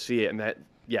good to see it, and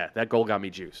that goal got me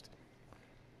juiced.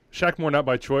 Shaq Moore not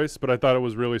by choice, but I thought it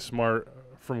was really smart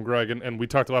from Greg, and we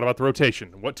talked a lot about the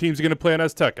rotation. What team's going to play on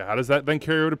Azteca? How does that then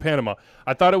carry over to Panama?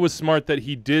 I thought it was smart that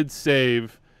he did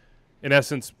save, in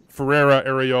essence, Ferreira,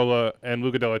 Areola, and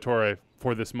Luca De La Torre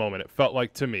for this moment. It felt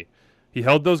like to me. He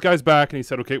held those guys back, and he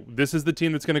said, okay, this is the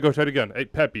team that's going to go try it again. Hey,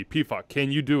 Pepe, Pifak,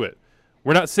 can you do it?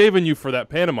 We're not saving you for that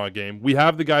Panama game. We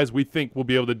have the guys we think will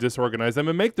be able to disorganize them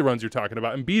and make the runs you're talking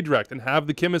about and be direct and have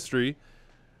the chemistry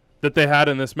that they had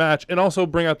in this match, and also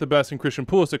bring out the best in Christian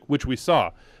Pulisic, which we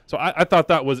saw. So I thought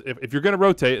that was, if you're going to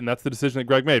rotate, and that's the decision that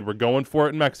Greg made, we're going for it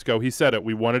in Mexico. He said it.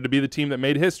 We wanted to be the team that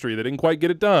made history. They didn't quite get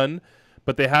it done,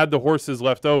 but they had the horses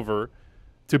left over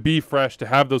to be fresh, to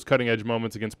have those cutting-edge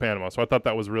moments against Panama. So I thought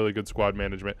that was really good squad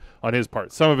management on his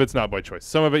part. Some of it's not by choice.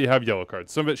 Some of it you have yellow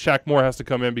cards. Some of it Shaq Moore has to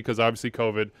come in because obviously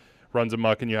COVID runs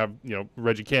amok, and you have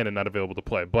Reggie Cannon not available to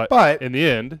play. But in the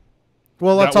end,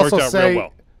 Well, let's also say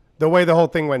well. the way the whole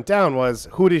thing went down was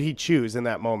who did he choose in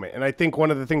that moment? And I think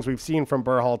one of the things we've seen from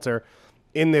Berhalter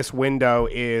in this window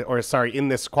in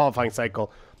this qualifying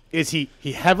cycle is he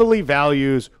heavily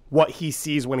values what he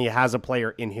sees when he has a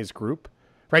player in his group,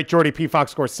 right? Jordy Pefok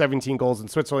scores 17 goals in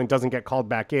Switzerland, doesn't get called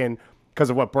back in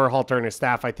because of what Berhalter and his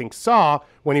staff, I think, saw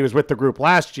when he was with the group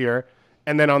last year.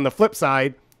 And then on the flip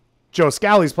side, Joe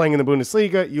Scally's playing in the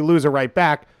Bundesliga. You lose a right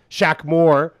back. Shaq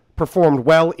Moore performed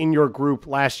well in your group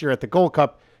last year at the Gold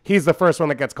Cup. He's the first one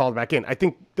that gets called back in. I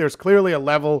think there's clearly a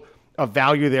level of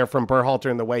value there from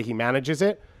Berhalter in the way he manages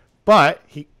it, but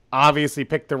he obviously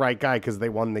picked the right guy because they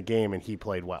won the game and he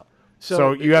played well.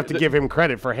 So you have to give him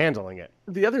credit for handling it.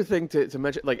 The other thing to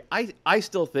mention, like I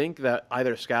still think that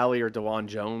either Scally or DeJuan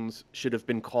Jones should have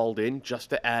been called in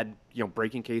just to add,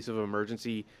 break in case of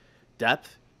emergency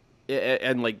depth.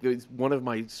 And like one of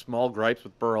my small gripes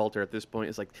with Berhalter at this point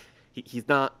is like he's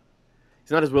not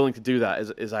as willing to do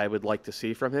that as I would like to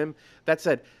see from him. That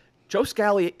said, Joe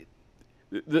Scally,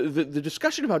 the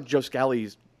discussion about Joe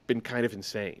Scally's been kind of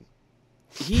insane.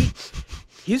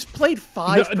 He's played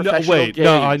 5 professional games.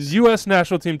 On U.S.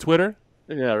 national team Twitter?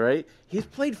 Yeah, right? He's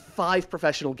played 5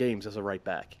 professional games as a right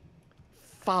back.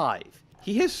 5.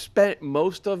 He has spent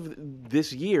most of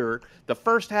this year, the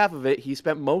first half of it, he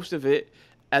spent most of it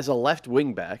as a left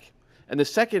wing back. And the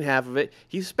second half of it,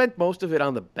 he spent most of it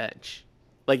on the bench.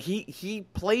 Like, he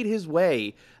played his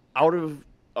way out of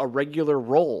a regular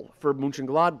role for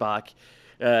Mönchengladbach.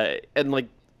 And, like,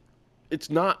 it's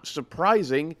not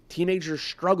surprising. Teenagers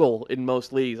struggle in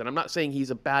most leagues. And I'm not saying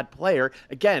he's a bad player.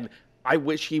 Again, I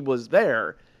wish he was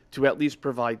there to at least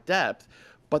provide depth.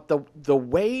 But the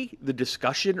way the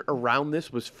discussion around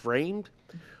this was framed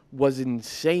was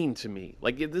insane to me.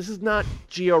 Like, this is not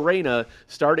Gio Reyna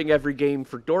starting every game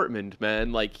for Dortmund,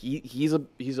 man. Like, he's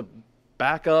a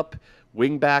backup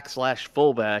wing-back /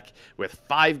 fullback with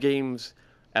 5 games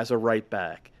as a right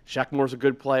back. Shaq Moore's a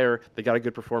good player. They got a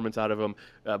good performance out of him.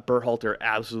 Berhalter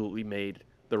absolutely made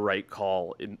the right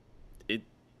call. It's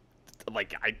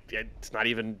not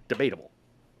even debatable.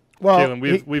 Well,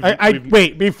 Kalen,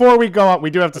 wait, before we go up, we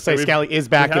do have to say Scally is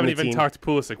back in the team. We haven't even talked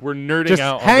Pulisic. We're nerding Just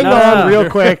out. hang on real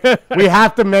quick. We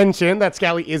have to mention that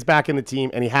Scally is back in the team,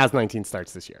 and he has 19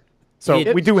 starts this year.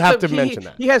 So we do have to mention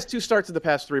that. He has 2 starts in the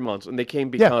past 3 months, and they came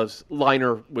because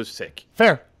Liner was sick.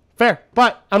 Fair.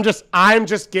 But I'm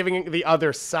just giving the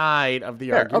other side of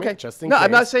the argument. Okay. Just in case. I'm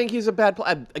not saying he's a bad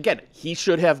player. Again, he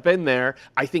should have been there.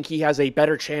 I think he has a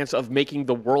better chance of making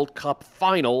the World Cup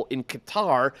final in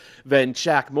Qatar than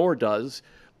Shaq Moore does.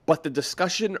 But the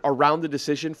discussion around the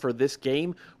decision for this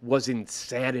game was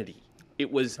insanity.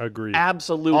 It was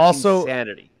absolute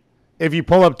insanity. If you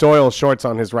pull up Doyle's shorts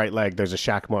on his right leg, there's a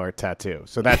Shaq Moore tattoo.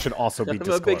 So that should also be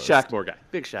disclosed. I'm a big Shaq Moore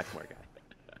guy.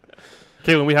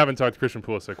 Calen, we haven't talked Christian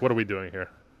Pulisic. What are we doing here?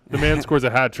 The man scores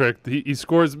a hat trick. He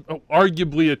scores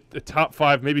arguably a top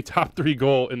 5, maybe top 3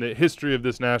 goal in the history of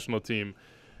this national team.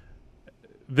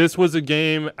 This was a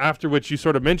game after which you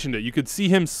sort of mentioned it. You could see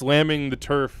him slamming the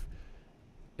turf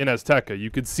in Azteca. You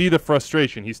could see the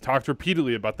frustration. He's talked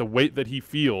repeatedly about the weight that he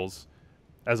feels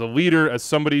as a leader, as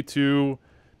somebody to,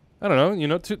 I don't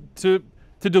know,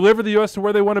 to deliver the U.S. to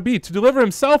where they want to be, to deliver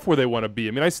himself where they want to be.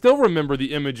 I mean, I still remember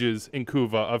the images in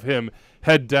Cuba of him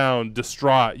head down,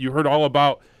 distraught. You heard all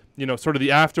about, sort of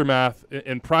the aftermath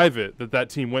in private that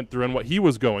team went through and what he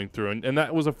was going through. And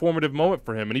that was a formative moment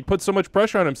for him. And he put so much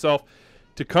pressure on himself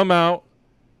to come out,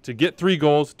 to get 3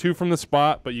 goals, 2 from the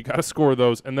spot, but you got to score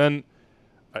those. And then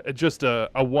just a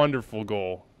wonderful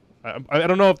goal. I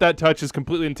don't know if that touch is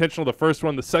completely intentional, the first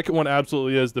one. The second one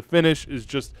absolutely is. The finish is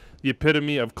just the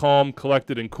epitome of calm,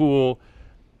 collected, and cool.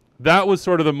 That was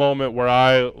sort of the moment where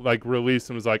I released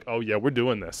and was like, oh, yeah, we're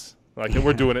doing this. And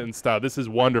we're doing it in style. This is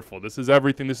wonderful. This is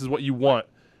everything. This is what you want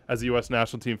as a U.S.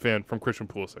 national team fan from Christian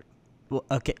Pulisic. Well,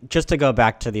 okay, just to go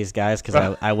back to these guys, because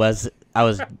I was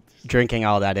drinking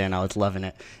all that in. I was loving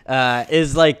it. I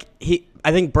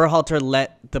think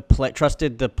Berhalter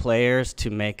trusted the players to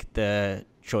make the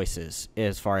choices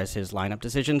as far as his lineup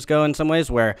decisions go in some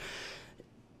ways, where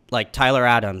like Tyler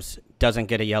Adams doesn't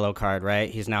get a yellow card,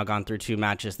 right? He's now gone through 2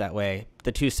 matches that way.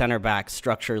 The 2 center backs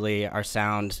structurally are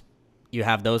sound. You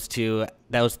have those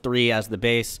 3 as the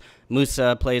base.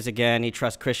 Musa plays again. He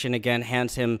trusts Christian again,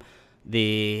 hands him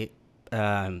the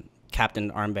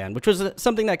captain armband, which was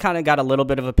something that kind of got a little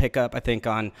bit of a pickup, I think,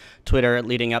 on Twitter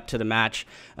leading up to the match.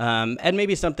 And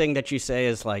maybe something that you say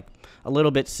is like a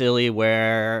little bit silly,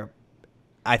 where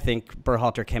I think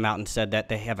Berhalter came out and said that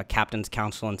they have a captain's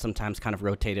council and sometimes kind of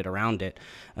rotated around it.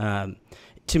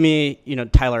 To me,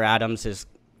 Tyler Adams is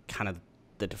kind of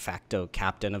the de facto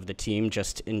captain of the team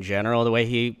just in general, the way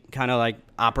he kind of like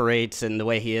operates and the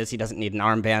way he is. He doesn't need an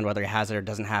armband, whether he has it or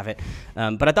doesn't have it.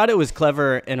 But I thought it was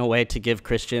clever in a way to give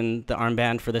Christian the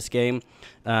armband for this game.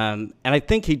 And I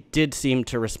think he did seem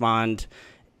to respond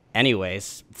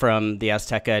anyways from the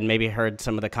Azteca, and maybe heard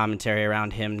some of the commentary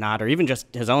around him not, or even just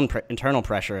his own internal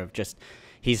pressure of just,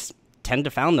 he's tend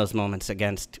to found those moments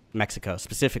against Mexico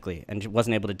specifically, and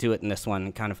wasn't able to do it in this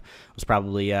one. Kind of was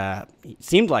probably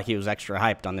seemed like he was extra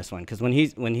hyped on this one, because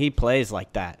when he plays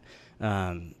like that,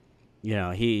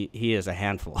 he is a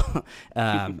handful.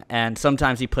 And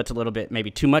sometimes he puts a little bit, maybe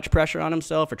too much pressure on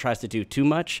himself, or tries to do too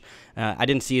much. I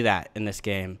didn't see that in this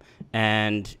game,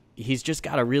 and he's just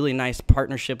got a really nice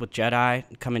partnership with Jedi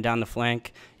coming down the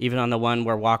flank, even on the one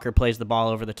where Walker plays the ball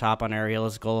over the top on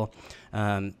Arriola's goal.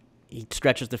 He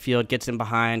stretches the field, gets in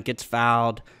behind, gets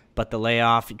fouled, but the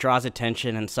layoff draws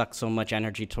attention and sucks so much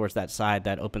energy towards that side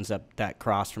that opens up that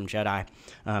cross from Jedi,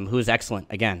 who is excellent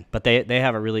again. But they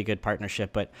have a really good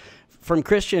partnership. But from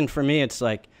Christian, for me, it's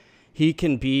like he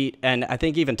can beat, and I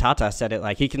think even Tata said it,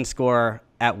 like he can score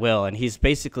at will. And he's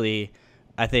basically,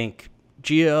 I think,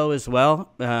 Gio as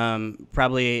well,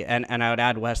 probably, and I would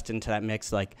add West into that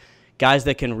mix, like guys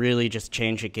that can really just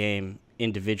change a game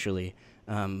individually.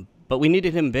 But we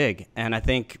needed him big, and I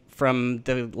think from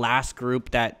the last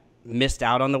group that missed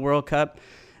out on the World Cup,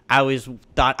 I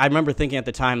remember thinking at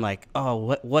the time, like,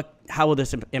 oh, how will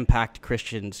this impact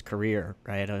Christian's career,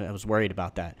 right? I was worried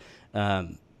about that.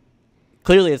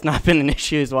 Clearly, it's not been an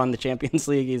issue. He's won the Champions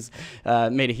League. He's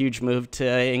made a huge move to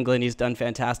England. He's done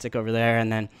fantastic over there.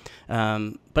 And then,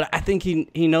 but I think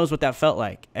he knows what that felt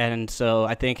like. And so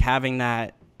I think having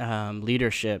that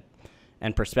leadership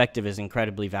and perspective is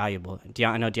incredibly valuable.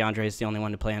 I know DeAndre is the only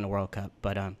one to play in the World Cup,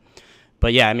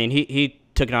 but yeah, I mean, he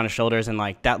took it on his shoulders, and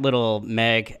like that little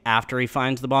Meg after he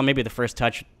finds the ball, maybe the first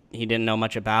touch he didn't know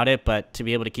much about it, but to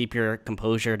be able to keep your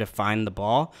composure to find the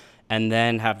ball and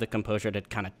then have the composure to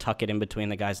kind of tuck it in between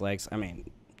the guy's legs. I mean,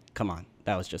 come on,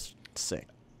 that was just sick.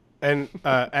 And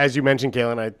as you mentioned,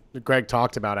 Calen, Greg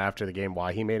talked about after the game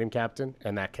why he made him captain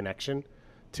and that connection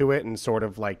to it, and sort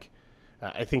of like,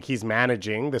 I think he's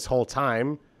managing this whole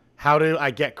time. How do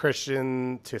I get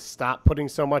Christian to stop putting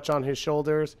so much on his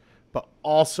shoulders, but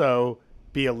also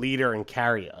be a leader and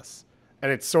carry us?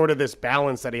 And it's sort of this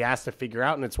balance that he has to figure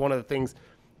out. And it's one of the things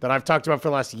that I've talked about for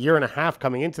the last year and a half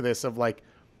coming into this, of like,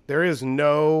 there is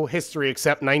no history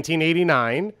except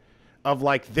 1989 of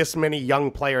like this many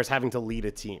young players having to lead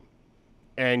a team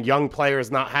and young players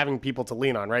not having people to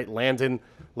lean on, right? Landon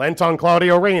lent on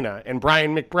Claudio Reyna and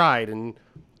Brian McBride and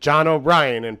John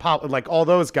O'Brien and Paul, like all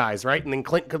those guys, right? And then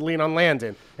Clint could lean on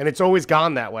Landon, and it's always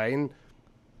gone that way. And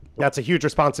that's a huge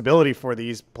responsibility for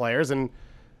these players. And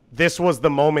this was the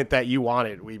moment that you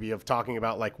wanted, Weeby, of talking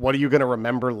about like, what are you going to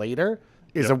remember later?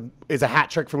 Is a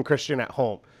hat trick from Christian at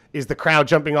home. Is the crowd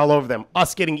jumping all over them?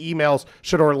 Us getting emails,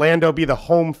 should Orlando be the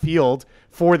home field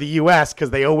for the U.S. because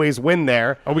they always win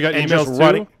there? Oh, we got emails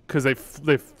too? Because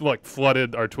they like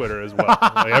flooded our Twitter as well.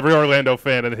 Like, every Orlando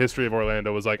fan in the history of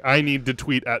Orlando was like, I need to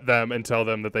tweet at them and tell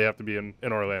them that they have to be in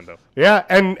Orlando. Yeah,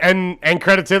 and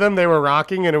credit to them, they were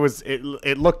rocking, and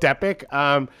it looked epic.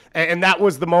 And that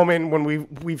was the moment when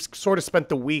we've sort of spent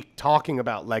the week talking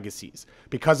about legacies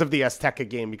because of the Azteca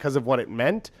game, because of what it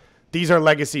meant. These are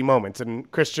legacy moments, and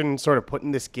Christian sort of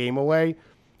putting this game away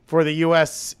for the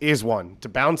U.S. is one. To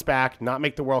bounce back, not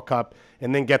make the World Cup,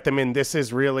 and then get them in. This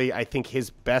is really, I think, his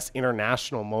best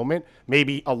international moment,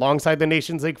 maybe alongside the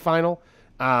Nations League final.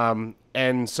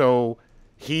 And so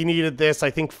he needed this. I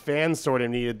think fans sort of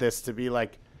needed this to be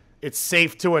like, it's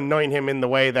safe to anoint him in the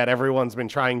way that everyone's been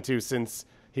trying to since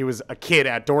he was a kid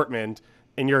at Dortmund,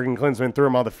 and Jurgen Klinsmann threw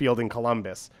him on the field in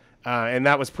Columbus. And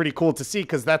that was pretty cool to see,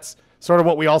 because that's sort of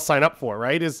what we all sign up for,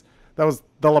 right? That was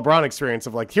the LeBron experience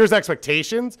of like, here's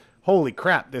expectations. Holy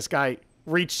crap, this guy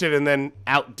reached it and then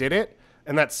outdid it.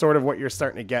 And that's sort of what you're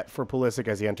starting to get for Pulisic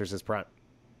as he enters his prime.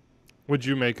 What'd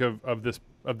you make of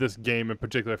this game in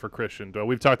particular for Christian?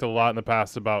 We've talked a lot in the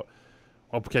past about,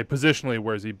 okay, positionally,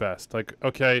 where's he best? Like,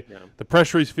 okay, the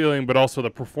pressure he's feeling, but also the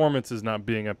performance is not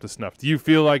being up to snuff. Do you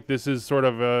feel like this is sort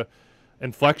of a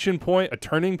inflection point, a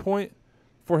turning point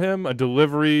for him, a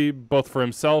delivery both for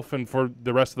himself and for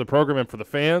the rest of the program and for the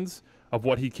fans of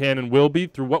what he can and will be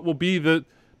through what will be the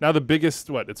biggest,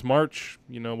 it's March,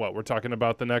 we're talking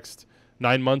about the next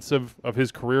 9 months of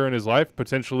his career and his life,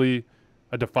 potentially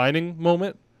a defining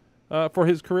moment for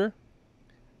his career?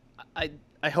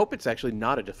 I hope it's actually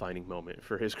not a defining moment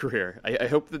for his career. I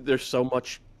hope that there's so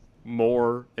much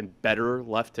more and better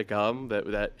left to come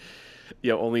that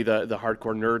only the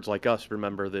hardcore nerds like us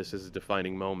remember this as a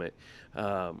defining moment.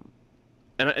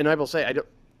 And I will say,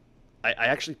 I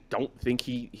actually don't think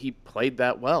he played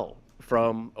that well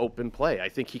from open play. I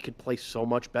think he could play so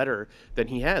much better than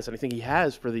he has, and I think he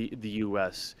has for the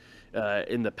U.S.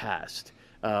 In the past.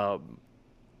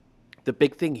 The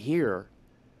big thing here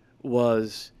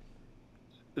was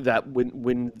that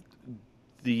when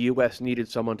the U.S. needed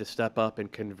someone to step up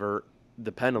and convert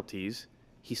the penalties,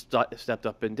 he stepped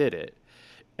up and did it.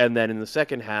 And then in the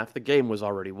second half, the game was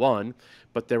already won,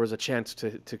 but there was a chance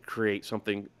to create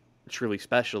something truly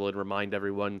special and remind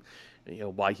everyone,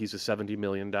 why he's a $70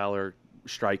 million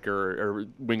striker or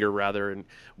winger rather, and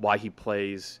why he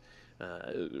plays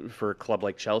for a club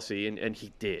like Chelsea. And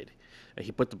he did. And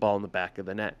he put the ball in the back of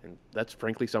the net, and that's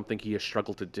frankly something he has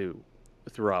struggled to do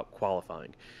throughout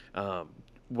qualifying.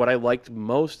 What I liked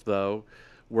most, though,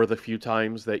 were the few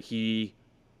times that he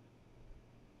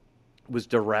was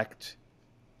direct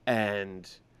and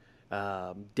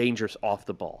dangerous off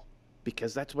the ball,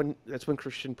 because that's when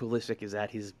Christian Pulisic is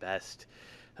at his best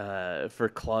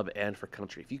for club and for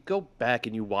country. If you go back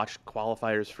and you watch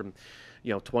qualifiers from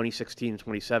 2016 and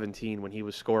 2017, when he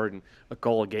was scoring a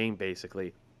goal a game,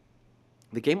 basically,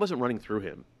 the game wasn't running through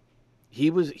him. He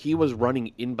was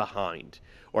running in behind,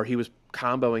 or he was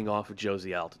comboing off of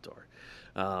Josie Altidore.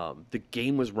 The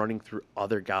game was running through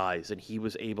other guys, and he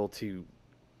was able to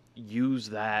use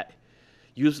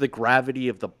the gravity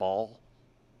of the ball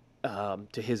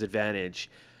to his advantage,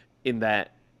 in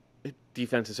that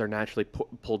defenses are naturally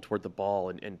pulled toward the ball,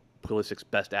 and Pulisic's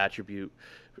best attribute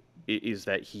is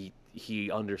that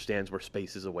he understands where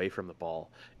space is away from the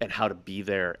ball and how to be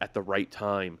there at the right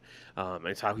time. And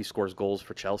it's how he scores goals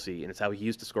for Chelsea, and it's how he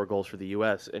used to score goals for the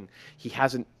U.S. And he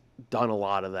hasn't done a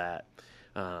lot of that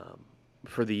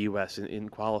for the U.S. in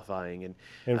qualifying. And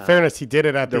in fairness, he did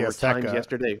it at the Azteca. There were times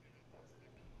yesterday.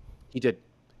 He did.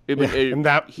 And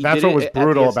that's what was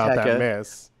brutal about that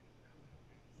miss.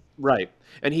 Right.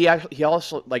 And he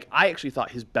also, I actually thought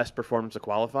his best performance of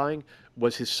qualifying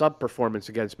was his sub performance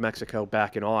against Mexico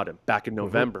back in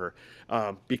November,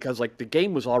 because the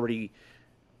game was already,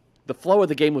 the flow of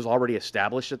the game was already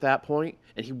established at that point,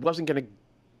 and he wasn't going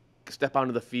to step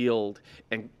onto the field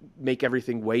and make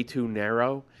everything way too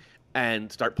narrow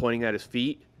and start pointing at his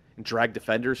feet and drag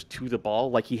defenders to the ball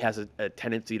like he has a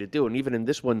tendency to do. And even in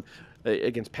this one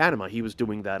against Panama, he was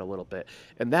doing that a little bit.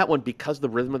 And that one, because the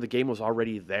rhythm of the game was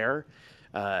already there,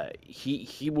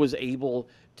 he was able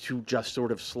to just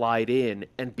sort of slide in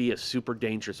and be a super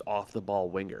dangerous off-the-ball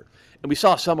winger. And we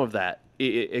saw some of that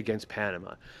against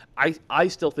Panama. I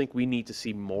still think we need to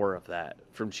see more of that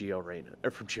from Gio Reyna,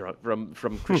 or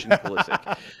from Christian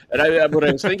Pulisic. And what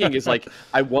I was thinking is,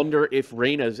 I wonder if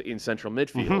Reyna's in central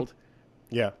midfield,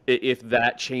 if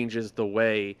that changes the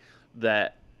way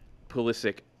that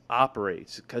Pulisic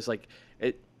operates. Because,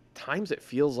 at times it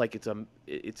feels like it's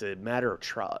a matter of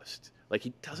trust.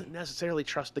 He doesn't necessarily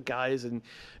trust the guys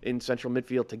in central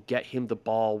midfield to get him the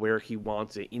ball where he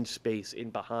wants it, in space, in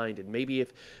behind. And maybe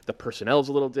if the personnel's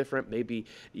a little different, maybe,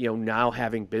 now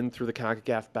having been through the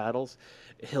Concacaf battles,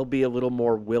 he'll be a little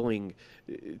more willing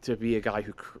to be a guy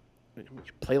who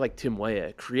play like Tim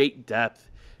Weah, create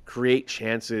depth, create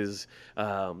chances,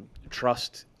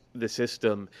 trust the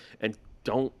system, and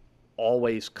don't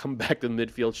always come back to the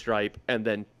midfield stripe and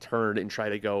then turn and try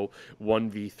to go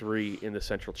 1v3 in the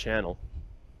central channel.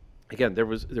 Again, there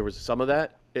was some of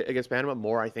that against Panama,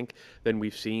 more I think than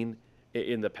we've seen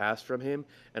in the past from him,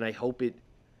 and I hope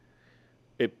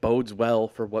it bodes well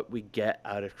for what we get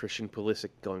out of Christian Pulisic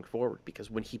going forward,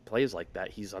 because when he plays like that,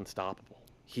 he's unstoppable.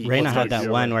 Reyna had that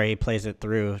one where he plays it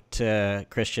through to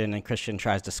Christian, and Christian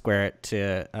tries to square it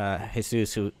to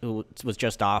Jesus, who was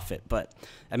just off it. But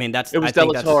I mean, it was De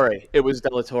La Torre. It was De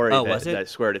La Torre that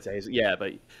squared it to Jesus. Yeah,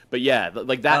 but yeah,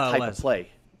 that type of play.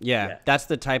 Yeah, that's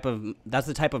the type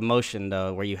of motion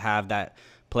though, where you have that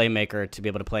playmaker to be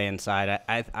able to play inside.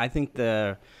 I think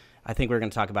we're going to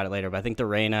talk about it later, but I think the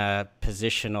Reyna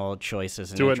positional choice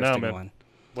is an interesting one.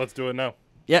 Let's do it now.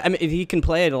 Yeah, I mean, he can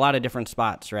play at a lot of different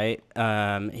spots, right?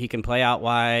 He can play out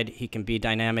wide. He can be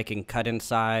dynamic and cut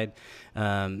inside.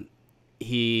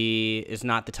 He is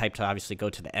not the type to obviously go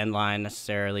to the end line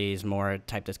necessarily. He's more a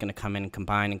type that's going to come in and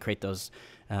combine and create those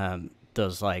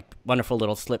wonderful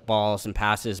little slip balls and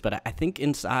passes. But I think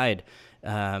inside,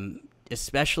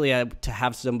 especially to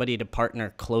have somebody to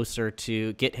partner closer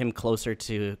to, get him closer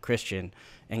to Christian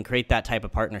and create that type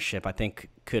of partnership, I think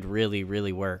could really,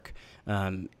 really work.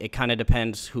 It kind of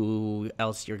depends who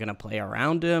else you're going to play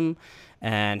around him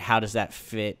and how does that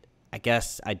fit, I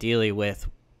guess, ideally with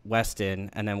Weston,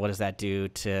 and then what does that do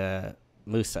to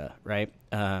Musa, right?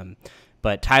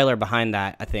 But Tyler behind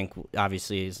that, I think,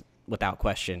 obviously is without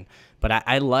question. But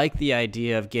I like the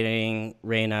idea of getting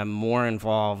Reyna more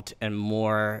involved and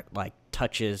more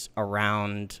touches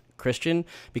around Christian,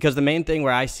 because the main thing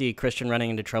where I see Christian running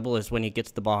into trouble is when he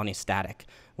gets the ball and he's static.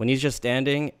 When he's just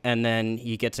standing and then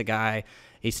he gets a guy,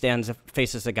 he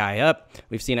faces a guy up.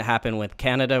 We've seen it happen with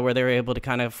Canada where they were able to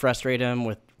kind of frustrate him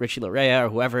with Richie Larea or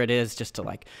whoever it is, just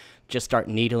to just start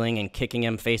needling and kicking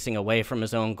him facing away from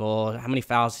his own goal. How many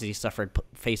fouls has he suffered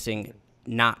facing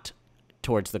not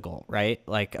towards the goal, right?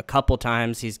 Like a couple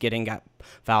times he's got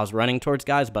fouls running towards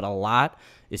guys, but a lot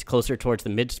is closer towards the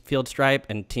midfield stripe,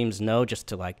 and teams know just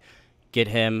to get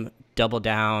him double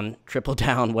down, triple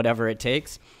down, whatever it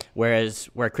takes. Whereas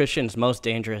where Christian's most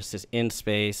dangerous is in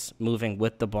space, moving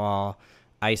with the ball,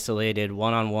 isolated,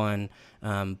 one-on-one.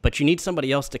 But you need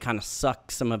somebody else to kind of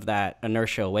suck some of that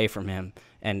inertia away from him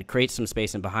and create some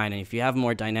space in behind. And if you have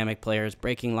more dynamic players,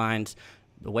 breaking lines,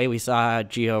 the way we saw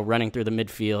Gio running through the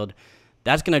midfield,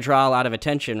 that's going to draw a lot of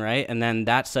attention, right? And then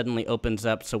that suddenly opens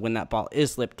up. So when that ball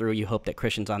is slipped through, you hope that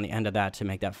Christian's on the end of that to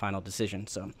make that final decision.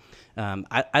 So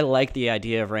I like the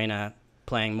idea of Reyna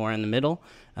playing more in the middle.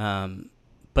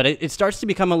 But it starts to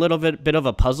become a little bit of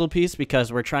a puzzle piece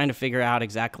because we're trying to figure out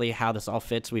exactly how this all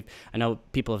fits. I know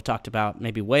people have talked about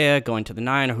maybe Weah going to the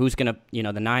 9, or who's going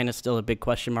to, the 9 is still a big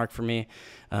question mark for me.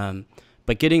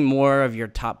 But getting more of your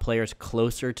top players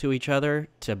closer to each other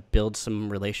to build some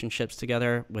relationships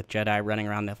together with Jedi running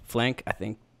around the flank, I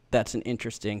think that's an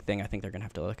interesting thing I think they're going to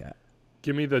have to look at.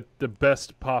 Give me the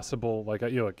best possible,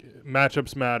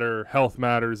 matchups matter, health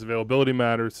matters, availability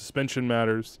matters, suspension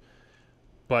matters.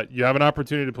 But you have an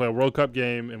opportunity to play a World Cup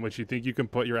game in which you think you can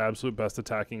put your absolute best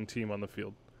attacking team on the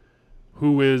field.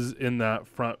 Who is in that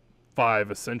front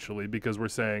 5 essentially, because we're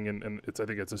saying, and I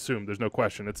think it's assumed, there's no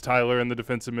question, it's Tyler in the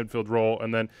defensive midfield role,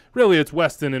 and then really it's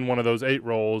Weston in one of those 8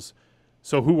 roles.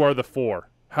 So who are the 4?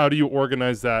 How do you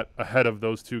organize that ahead of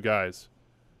those 2 guys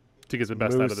to get the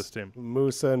best out of this team?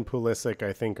 Musa and Pulisic,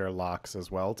 I think, are locks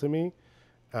as well to me.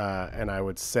 And I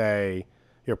would say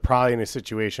you're probably in a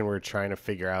situation where you're trying to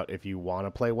figure out if you want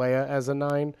to play Weah as a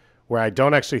 9, where I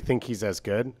don't actually think he's as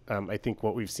good. I think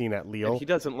what we've seen at Lille he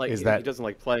doesn't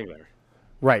like playing there.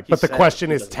 Right, but the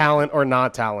question is talent or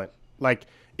not talent.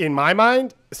 In my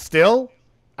mind, still,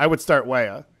 I would start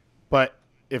Weah. But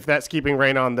if that's keeping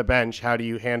Reyna on the bench, how do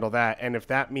you handle that? And if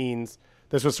that means,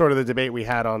 this was sort of the debate we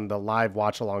had on the live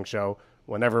watch-along show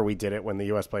whenever we did it when the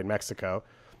U.S. played Mexico,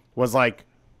 was are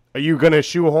you going to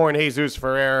shoehorn Jesus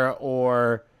Ferreira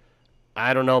or,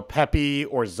 I don't know, Pepe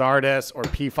or Zardes or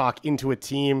Pifak into a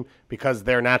team because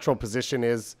their natural position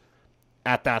is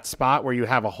at that spot where you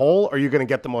have a hole, or are you going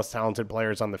to get the most talented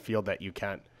players on the field that you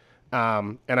can?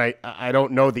 And I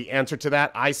don't know the answer to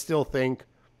that. I still think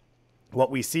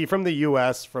what we see from the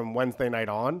U.S. from Wednesday night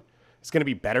on is going to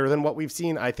be better than what we've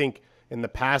seen. I think in the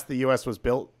past, the U.S. was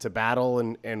built to battle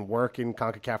and work in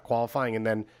Concacaf qualifying and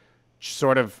then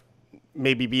sort of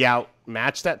maybe be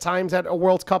outmatched at times at a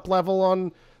World Cup level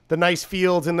on the nice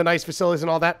fields and the nice facilities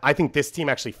and all that. I think this team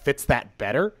actually fits that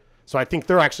better. So I think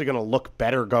they're actually going to look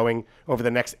better going over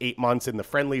the next 8 months in the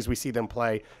friendlies we see them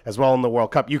play as well in the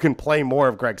World Cup. You can play more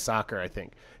of Greg's soccer, I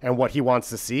think, and what he wants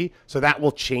to see. So that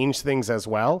will change things as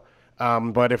well.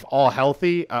 But if all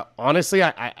healthy, honestly,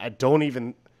 I don't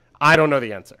know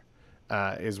the answer,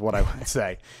 is what I would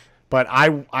say. But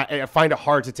I find it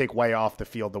hard to take Weah off the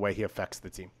field the way he affects the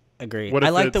team. Agreed. I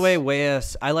like the way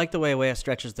Weah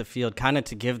stretches the field, kind of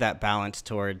to give that balance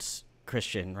towards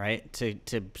Christian, right? To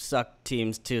suck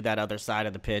teams to that other side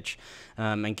of the pitch,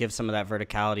 and give some of that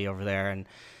verticality over there.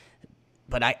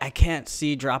 But I can't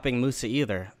see dropping Musa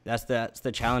either. That's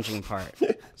the challenging part.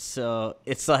 So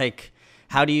it's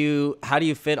how do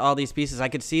you fit all these pieces? I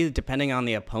could see, depending on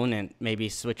the opponent, maybe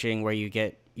switching where you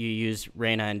use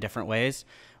Reyna in different ways.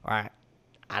 Or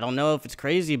I don't know if it's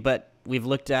crazy, but we've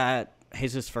looked at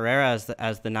Jesus Ferreira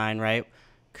as the 9, right?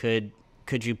 Could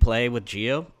you play with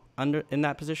Gio in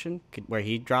that position, where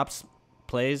he drops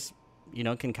plays,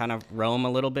 can kind of roam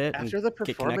a little bit after the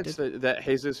performance that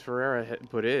Jesus Ferreira had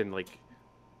put in?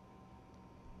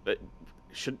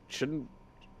 Shouldn't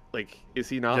is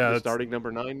he not the starting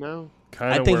number 9 now?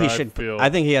 I think he should. I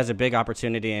think he has a big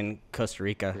opportunity in Costa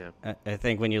Rica. Yeah. I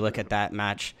think when you look at that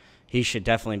match, he should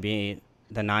definitely be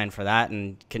the 9 for that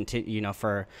and continue.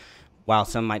 While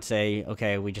some might say,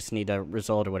 okay, we just need a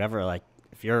result or whatever.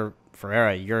 If you're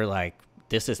Ferreira, you're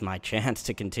this is my chance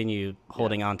to continue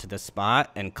holding on to this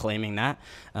spot and claiming that,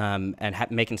 and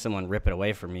making someone rip it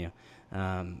away from you.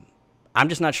 I'm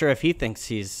just not sure if he thinks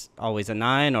he's always a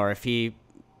 9 or if he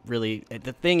really.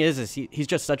 The thing is he's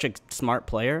just such a smart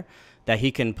player that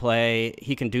he can play.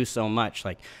 He can do so much.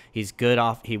 He's good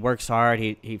off. He works hard.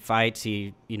 He fights.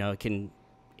 He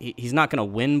he's not going to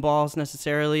win balls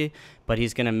necessarily, but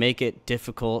he's going to make it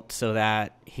difficult so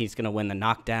that he's going to win the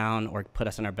knockdown or put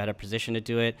us in a better position to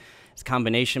do it. His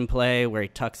combination play where he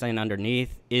tucks in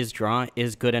underneath is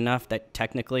good enough that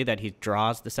technically that he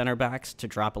draws the center backs to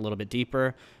drop a little bit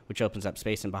deeper, which opens up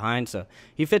space in behind. So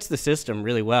he fits the system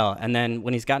really well. And then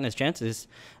when he's gotten his chances,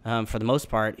 for the most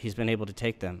part, he's been able to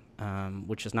take them,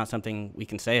 which is not something we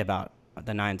can say about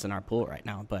the 9s in our pool right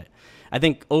now. But I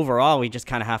think overall we just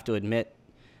kind of have to admit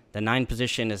the 9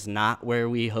 position is not where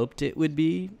we hoped it would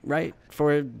be, right,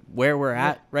 for where we're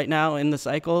at right now in the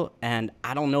cycle. And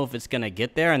I don't know if it's going to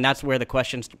get there. And that's where the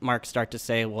question marks start to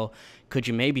say, well, could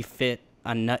you maybe fit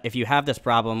if you have this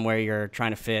problem where you're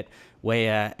trying to fit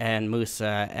Weah and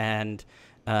Musa and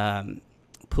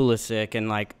Pulisic and,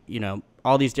 like, you know,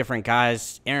 all these different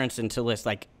guys, Aronson to list,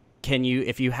 like, can you,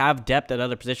 if you have depth at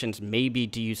other positions, maybe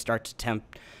do you start to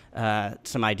tempt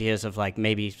some ideas of, like,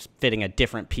 maybe fitting a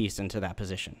different piece into that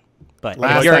position? But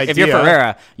if you're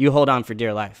Ferreira, you hold on for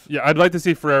dear life. Yeah, I'd like to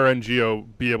see Ferreira and Gio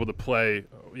be able to play,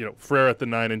 you know, Ferreira at the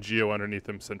 9 and Gio underneath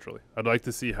him centrally. I'd like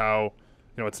to see how,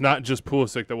 you know, it's not just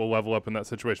Pulisic that will level up in that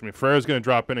situation. I mean, Ferreira's going to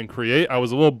drop in and create. I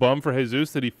was a little bummed for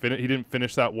Jesus that he didn't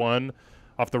finish that one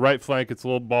off the right flank. It's a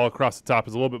little ball across the top.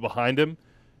 It's a little bit behind him,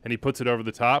 and he puts it over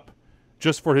the top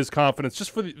just for his confidence,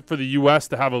 just for the U.S.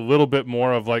 to have a little bit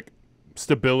more of, like,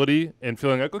 stability and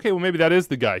feeling like, okay, well, maybe that is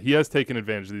the guy. He has taken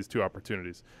advantage of these 2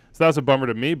 opportunities. So that was a bummer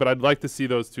to me, but I'd like to see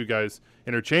those 2 guys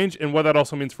interchange and what that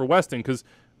also means for Weston, because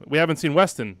we haven't seen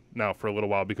Weston now for a little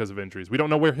while because of injuries. We don't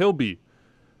know where he'll be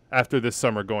after this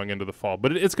summer going into the fall,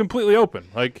 but it's completely open.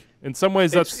 Like, in some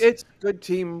ways, it's good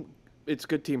team. It's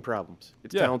good team problems.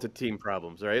 It's talented team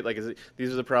problems, right? Like,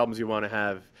 these are the problems you want to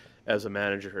have as a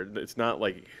manager. It's not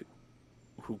like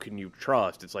who can you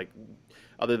trust. It's like,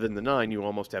 other than the 9, you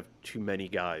almost have too many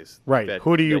guys. Right.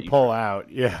 Who do you pull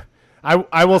out? Yeah.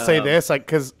 I will say this, like,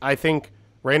 because I think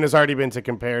Reyna's already been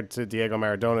compared to Diego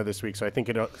Maradona this week, so I think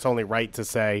it's only right to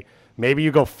say maybe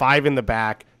you go 5 in the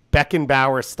back,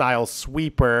 Beckenbauer-style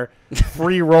sweeper,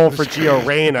 free roll for Gio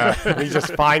Reyna, and he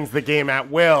just finds the game at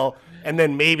will, and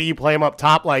then maybe you play him up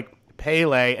top like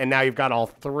Pele, and now you've got all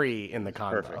 3 in the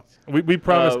combo. We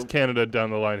promised Canada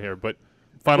down the line here, but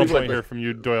final point here from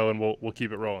you, Doyle, and we'll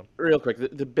keep it rolling. Real quick,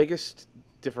 the biggest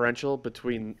differential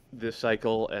between this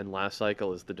cycle and last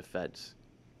cycle is the defense.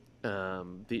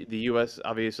 The U.S.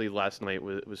 obviously last night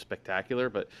was spectacular,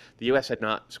 but the U.S. had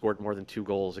not scored more than 2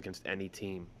 goals against any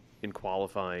team in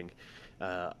qualifying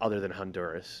other than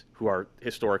Honduras, who are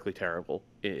historically terrible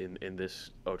in this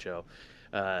Ocho.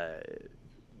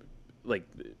 Like,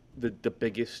 the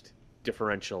biggest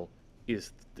differential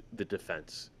is the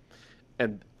defense.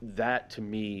 And that, to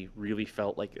me, really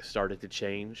felt like it started to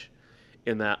change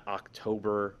in that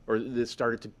October, or this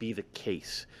started to be the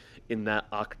case in that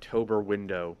October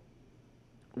window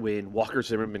when Walker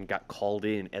Zimmerman got called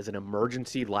in as an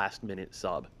emergency last-minute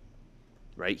sub,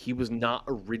 right? He was not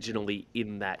originally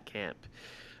in that camp.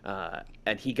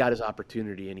 And he got his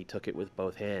opportunity, and he took it with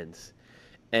both hands.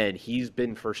 And he's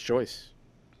been first choice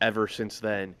ever since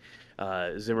then.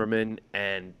 Zimmerman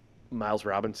and Miles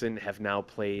Robinson have now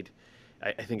played,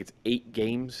 I think it's 8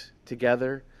 games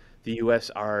together. The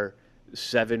U.S. are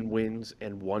 7 wins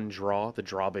and 1 draw, the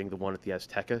draw being the one at the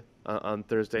Azteca on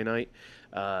Thursday night,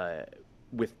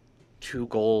 with 2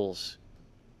 goals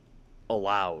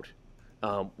allowed.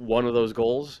 One of those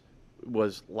goals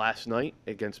was last night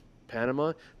against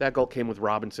Panama. That goal came with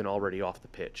Robinson already off the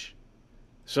pitch.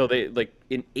 So they, like,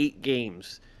 in 8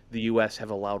 games, the U.S. have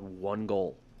allowed 1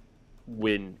 goal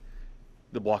when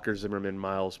the Walker Zimmerman,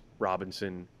 Miles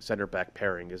Robinson center back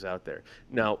pairing is out there.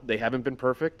 Now, they haven't been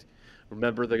perfect.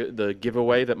 Remember the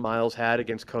giveaway that Miles had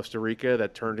against Costa Rica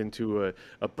that turned into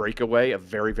a breakaway, a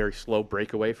very, very slow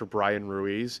breakaway for Brian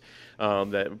Ruiz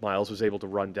that Miles was able to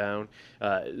run down.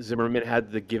 Zimmerman had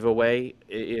the giveaway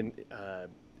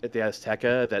at the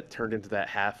Azteca that turned into that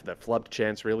flubbed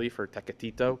chance, really, for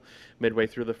Tecatito midway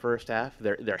through the first half.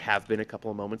 There have been a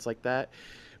couple of moments like that.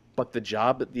 But the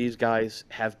job that these guys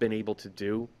have been able to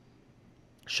do,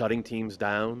 shutting teams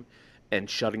down and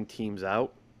shutting teams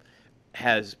out,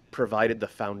 has provided the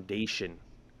foundation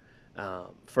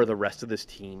for the rest of this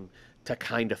team to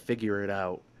kind of figure it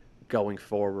out going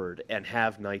forward and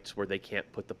have nights where they can't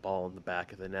put the ball in the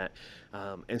back of the net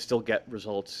and still get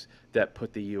results that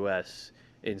put the U.S.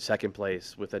 in second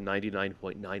place with a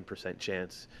 99.9%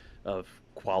 chance of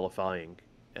qualifying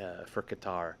for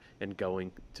Qatar and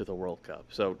going to the World Cup.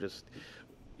 So just,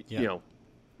 you know,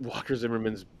 Walker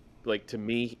Zimmerman's, like, to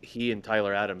me, he and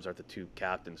Tyler Adams are the 2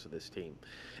 captains of this team.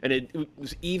 And it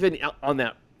was even on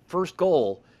that first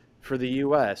goal for the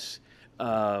U.S.,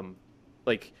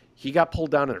 like, he got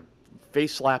pulled down in a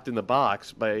face slapped in the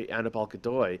box by Anibal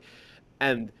Godoy,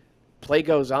 and play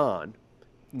goes on,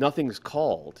 nothing's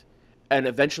called, and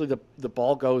eventually the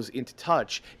ball goes into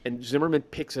touch, and Zimmerman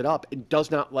picks it up and does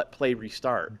not let play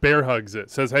restart. Bear hugs it,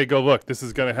 says, "Hey, go look. This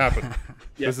is going to happen.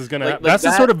 This is going to happen." Like That's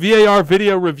the sort of VAR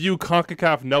video review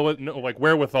Concacaf like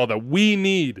wherewithal that we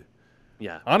need.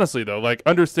 Yeah. Honestly, though, like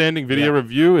understanding video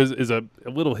review is a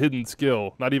little hidden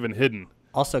skill, not even hidden.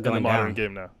 Also going in the modern down.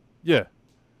 game now. Yeah,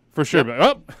 for sure. Yeah.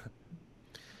 But,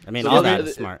 I mean, So all that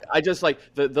is smart. I just like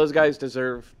those guys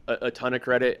deserve a ton of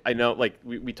credit. I know, like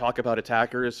we talk about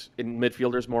attackers and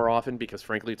midfielders more often because,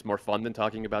 frankly, it's more fun than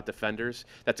talking about defenders.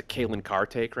 That's a Calen Carr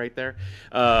take right there.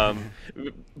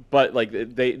 But like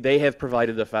they have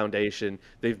provided the foundation.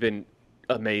 They've been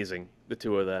amazing, the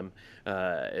two of them,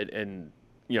 and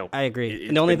you know, I agree.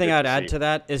 And the only thing I'd add to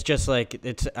that is just like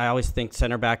I always think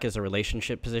center back is a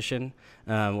relationship position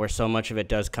where so much of it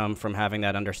does come from having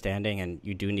that understanding, and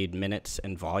you do need minutes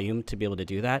and volume to be able to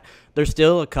do that. There's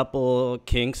still a couple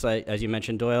kinks, like, as you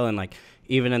mentioned, Doyle, and like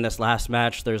even in this last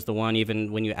match, there's the one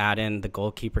even when you add in the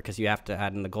goalkeeper, because you have to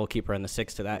add in the goalkeeper and the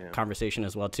six to that conversation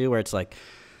as well too, where it's like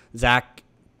Zach.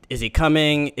 Is he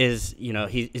coming? Is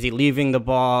he leaving the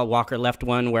ball? Walker left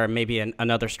one where maybe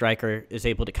another striker is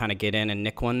able to kind of get in and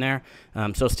nick one there.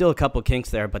 So still a couple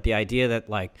kinks there, but the idea that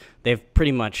like they've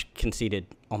pretty much conceded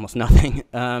almost nothing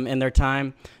in their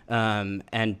time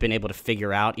and been able to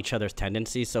figure out each other's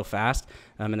tendencies so fast.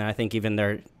 And then I think even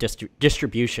their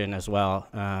distribution as well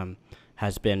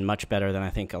has been much better than I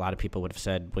think a lot of people would have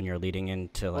said when you're leading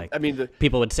into like. I mean,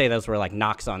 people would say those were like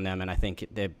knocks on them, and I think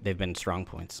they've been strong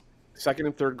points. Second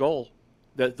and third goal,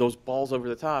 those balls over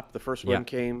the top. The first one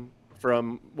came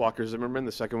from Walker Zimmerman.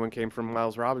 The second one came from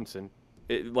Miles Robinson.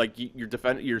 Like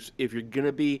if you're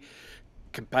gonna be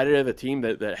competitive, a team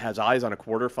that has eyes on a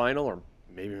quarterfinal or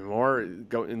maybe more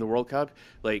go in the World Cup,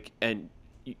 like, and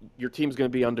your team's gonna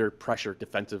be under pressure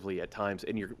defensively at times,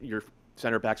 and your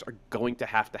center backs are going to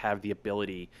have the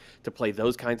ability to play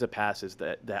those kinds of passes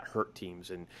that hurt teams,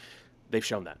 and they've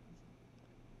shown that.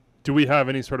 Do we have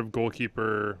any sort of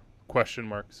goalkeeper question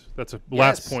marks? That's a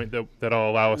last point that I'll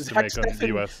allow us to make on the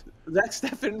U.S. Zach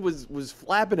Steffen was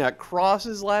flapping at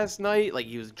crosses last night, like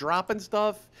he was dropping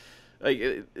stuff.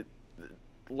 Like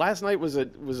last night was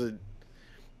on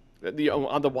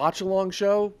the watch along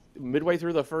show. Midway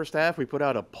through the first half, we put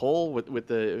out a poll with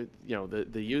the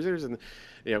users, and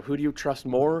who do you trust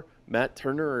more, Matt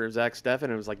Turner or Zach Steffen?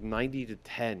 And it was like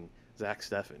 90-10 Zach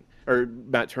Steffen, or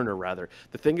Matt Turner rather.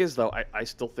 The thing is, though, I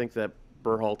still think that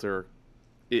Berhalter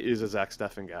is a Zach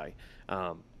Steffen guy.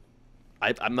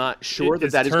 I'm not sure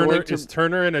that is going to... Is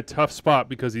Turner in a tough spot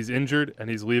because he's injured and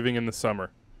he's leaving in the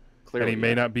summer? Clearly, and he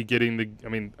may not be getting the... I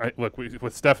mean, look, with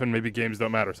Steffen, maybe games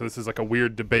don't matter. So this is like a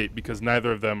weird debate because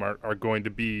neither of them are going to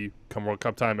be, come World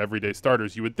Cup time, everyday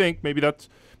starters. You would think. Maybe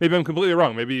I'm completely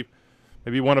wrong. Maybe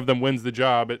one of them wins the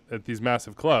job at these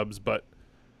massive clubs, but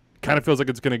kind of feels like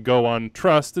it's going to go on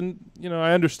trust. And,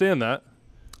 I understand that.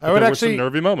 I would actually... some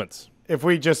nervy moments. If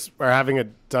we just are having a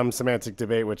dumb semantic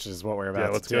debate, which is what we're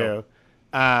about to do,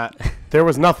 there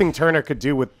was nothing Turner could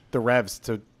do with the Revs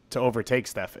to overtake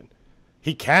Steffen.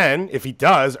 He can, if he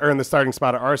does, earn the starting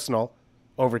spot at Arsenal,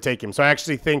 overtake him. So I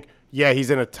actually think,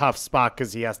 he's in a tough spot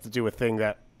because he has to do a thing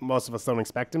that most of us don't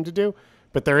expect him to do.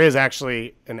 But there is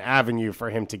actually an avenue for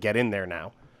him to get in there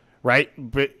now, right?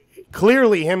 But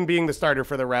clearly him being the starter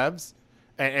for the Revs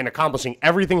and accomplishing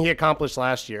everything he accomplished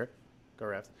last year, go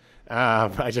Revs,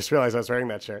 I just realized I was wearing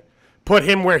that shirt. Put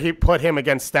him where he put him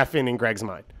against Steffen in Greg's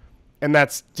mind. And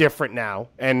that's different now.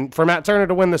 And for Matt Turner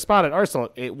to win the spot at Arsenal,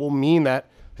 it will mean that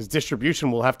his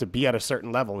distribution will have to be at a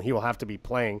certain level, and he will have to be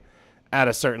playing at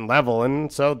a certain level.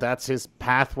 And so that's his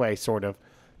pathway, sort of,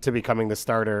 to becoming the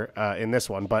starter in this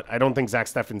one. But I don't think Zach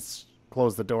Steffen's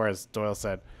closed the door, as Doyle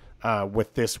said,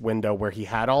 with this window where he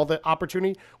had all the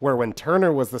opportunity, where when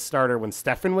Turner was the starter, when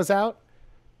Steffen was out,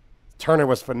 Turner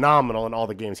was phenomenal in all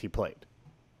the games he played.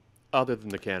 Other than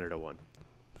the Canada one.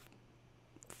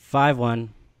 5-1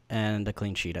 and a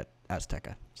clean sheet at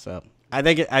Azteca. So I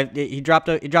think he dropped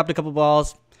a couple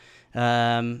balls.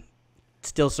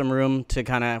 Still some room to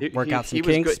kind of work out some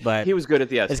kinks, but he was good at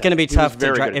the Azteca. It's going to be tough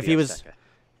to drive. If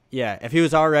he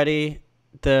was already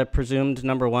the presumed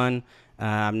number one,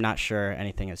 I'm not sure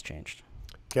anything has changed.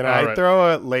 Can I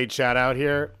throw a late shout out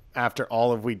here after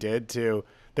all of we did to...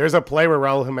 There's a play where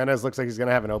Raul Jimenez looks like he's going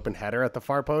to have an open header at the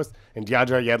far post, and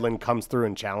Deandre Yedlin comes through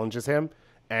and challenges him.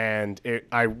 And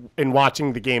in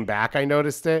watching the game back, I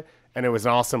noticed it, and it was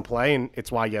an awesome play, and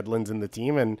it's why Yedlin's in the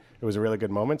team, and it was a really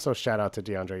good moment. So shout out to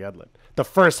Deandre Yedlin, the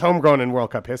first homegrown in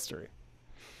World Cup history.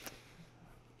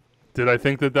 Did I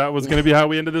think that was going to be how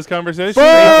we ended this conversation?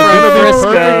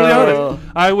 Perfectly honest.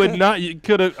 I would not. You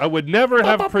could have. I would never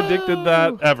have predicted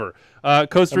that ever.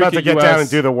 Costa Rica, I'm about to get US, down and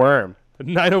do the worm.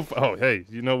 905. Oh, hey,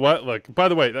 you know what? Like, by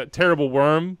the way, that terrible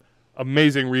worm.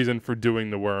 Amazing reason for doing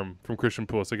the worm from Christian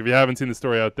Pulisic. If you haven't seen the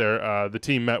story out there, the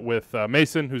team met with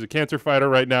Mason, who's a cancer fighter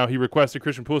right now. He requested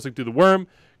Christian Pulisic do the worm.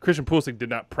 Christian Pulisic did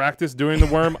not practice doing the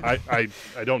worm. I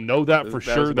don't know that for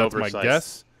sure. That's my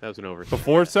guess. That was an oversight.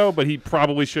 Before but he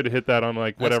probably should have hit that on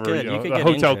like whatever, the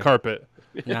hotel carpet.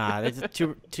 Nah, there's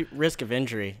too risk of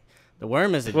injury. The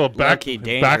worm is back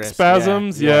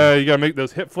spasms. Yeah, you gotta make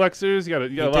those hip flexors. You got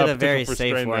a lot of very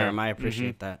safe worm. There. I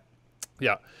appreciate that.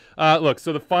 Yeah. Look,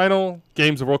 so the final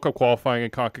games of World Cup qualifying in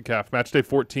CONCACAF, match day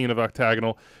 14 of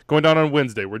Octagonal, going down on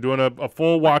Wednesday. We're doing a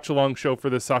full watch-along show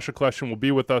for this. Sasha Kleshin will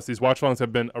be with us. These watch-alongs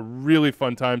have been a really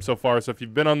fun time so far, so if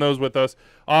you've been on those with us,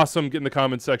 awesome. Get in the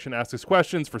comments section, ask us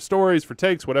questions for stories, for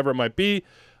takes, whatever it might be.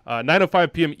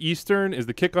 9:05 p.m. Eastern is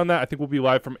the kick on that. I think we'll be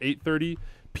live from 8:30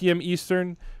 p.m.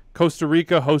 Eastern. Costa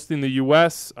Rica hosting the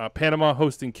U.S., Panama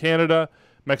hosting Canada,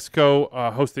 Mexico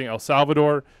hosting El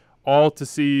Salvador. All to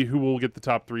see who will get the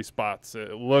top 3 spots.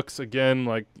 It looks, again,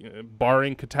 like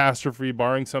barring catastrophe,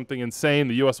 barring something insane,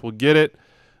 the U.S. will get it.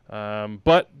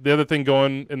 But the other thing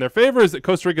going in their favor is that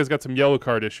Costa Rica's got some yellow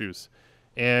card issues.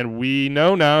 And we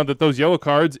know now that those yellow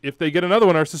cards, if they get another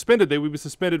one, are suspended. They will be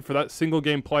suspended for that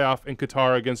single-game playoff in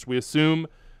Qatar against, we assume,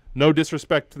 no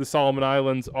disrespect to the Solomon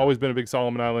Islands. Always been a big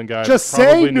Solomon Island guy. Just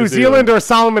say New Zealand or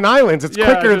Solomon Islands. It's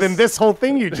quicker than this whole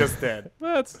thing you just did.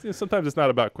 Well, sometimes it's not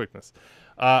about quickness.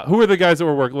 Who are the guys that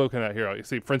we're looking at here? You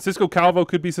see, Francisco Calvo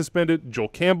could be suspended. Joel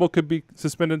Campbell could be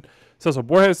suspended. Celso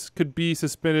Borges could be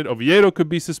suspended. Oviedo could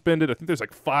be suspended. I think there's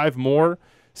like 5 more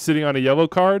sitting on a yellow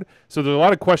card. So there's a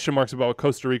lot of question marks about what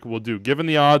Costa Rica will do, given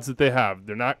the odds that they have.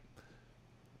 They're not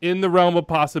in the realm of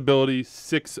possibility,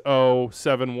 6-0,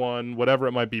 7-1, whatever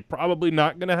it might be. Probably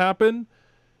not going to happen.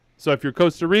 So if you're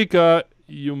Costa Rica,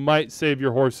 you might save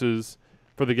your horses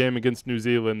for the game against New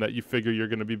Zealand that you figure you're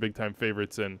going to be big-time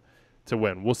favorites in to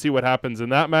win. We'll see what happens in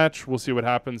that match. We'll see what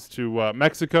happens to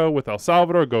Mexico with El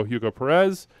Salvador. Go Hugo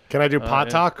Perez. Can I do pot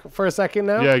talk for a second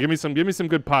now? Yeah, give me some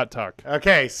good pot talk.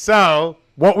 Okay, so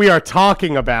what we are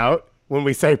talking about when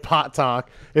we say pot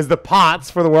talk is the pots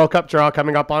for the World Cup draw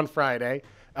coming up on Friday.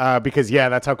 Because,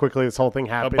 that's how quickly this whole thing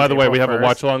happened. By the way, we have a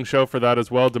watch-along show for that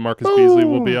as well. DeMarcus Beasley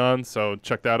will be on, so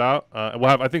check that out. We'll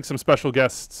have, I think, some special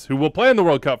guests who will play in the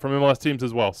World Cup from MLS teams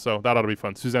as well, so that ought to be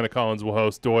fun. Susanna Collins will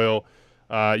host. Doyle,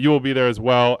 you will be there as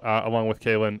well, along with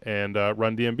Calen and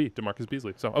Run DMB, DeMarcus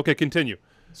Beasley. So, okay, continue.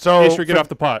 So, get off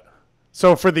the pot.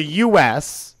 So, for the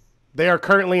U.S., they are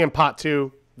currently in pot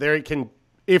 2. They can,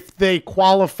 if they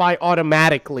qualify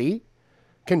automatically,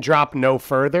 can drop no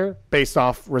further based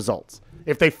off results.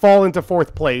 If they fall into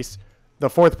 4th place, the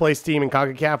 4th place team in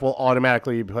CONCACAF will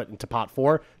automatically be put into pot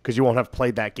 4 because you won't have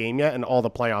played that game yet, and all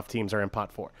the playoff teams are in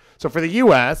pot 4. So for the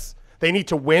U.S., they need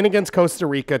to win against Costa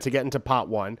Rica to get into pot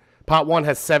 1. Pot 1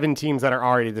 has 7 teams that are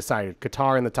already decided.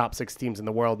 Qatar and the top 6 teams in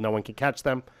the world. No one can catch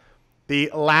them. The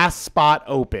last spot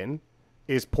open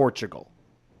is Portugal.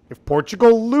 If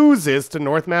Portugal loses to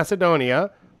North Macedonia,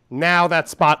 now that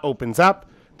spot opens up.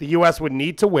 The U.S. would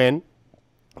need to win.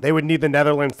 They would need the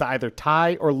Netherlands to either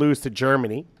tie or lose to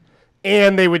Germany,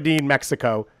 and they would need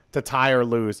Mexico to tie or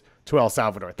lose to El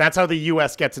Salvador. That's how the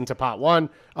U.S. gets into pot 1.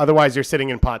 Otherwise, you're sitting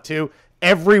in pot 2.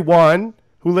 Everyone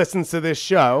who listens to this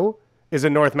show is a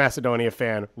North Macedonia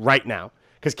fan right now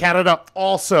because Canada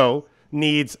also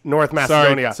needs North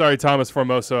Macedonia. Sorry, Thomas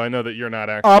Formoso. I know that you're not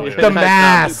actually. Up the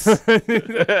mass.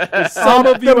 Some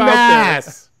of you out there.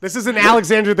 This is an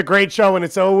Alexander the Great show, and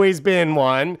it's always been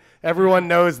one. Everyone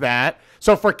knows that.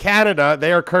 So for Canada,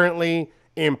 they are currently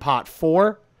in pot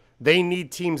 4. They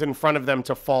need teams in front of them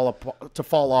to fall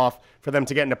off for them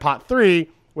to get into pot 3,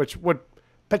 which would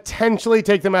potentially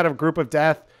take them out of group of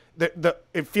death.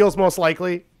 It feels most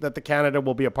likely that the Canada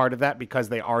will be a part of that because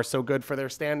they are so good for their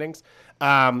standings.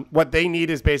 What they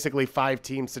need is basically 5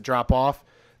 teams to drop off.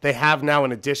 They have now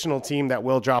an additional team that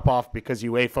will drop off because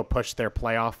UEFA pushed their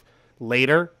playoff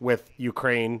later with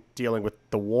Ukraine dealing with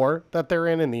the war that they're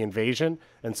in and the invasion.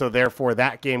 And so therefore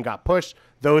that game got pushed.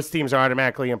 Those teams are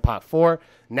automatically in pot 4.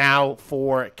 Now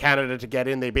for Canada to get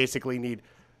in, they basically need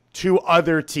 3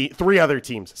 other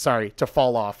teams, to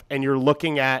fall off. And you're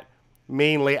looking at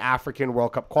mainly African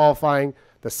World Cup qualifying,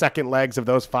 the second legs of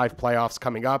those 5 playoffs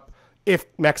coming up. If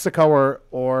Mexico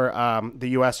or the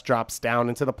U.S. drops down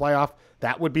into the playoff,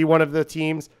 that would be one of the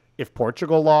teams. If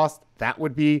Portugal lost, that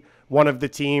would be one of the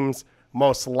teams.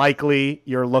 Most likely,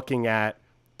 you're looking at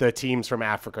the teams from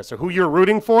Africa. So who you're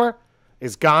rooting for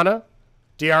is Ghana,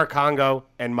 DR Congo,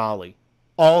 and Mali.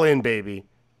 All in, baby.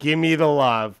 Give me the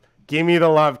love. Give me the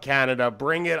love, Canada.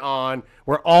 Bring it on.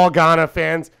 We're all Ghana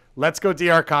fans. Let's go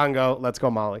DR Congo. Let's go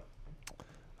Mali.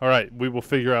 All right, we will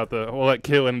figure out we'll let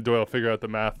Calen and Doyle figure out the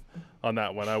math on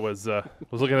that one. I was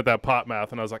looking at that pot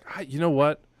math, and I was like, you know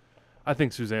what? I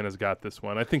think Susanna's got this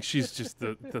one. I think she's just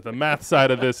the math side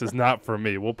of this is not for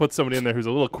me. We'll put somebody in there who's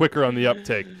a little quicker on the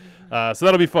uptake. So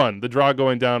that'll be fun. The draw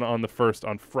going down on the 1st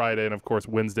on Friday, and, of course,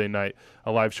 Wednesday night,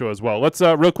 a live show as well. Let's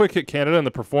real quick hit Canada and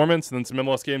the performance and then some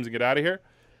MLS games and get out of here.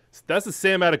 So that's the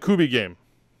Sam Adekubi game.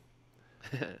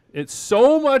 It's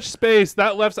so much space.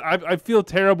 That left – I feel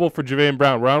terrible for Javain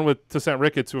Brown. We're on with Toussaint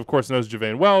Ricketts, who, of course, knows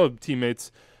Javain well,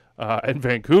 teammates in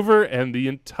Vancouver, and the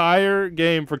entire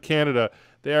game for Canada –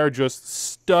 they are just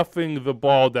stuffing the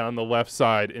ball down the left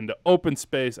side into open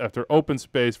space after open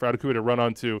space for Adekubi to run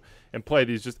onto and play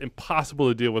these just impossible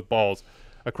to deal with balls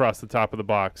across the top of the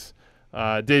box.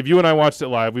 Dave, you and I watched it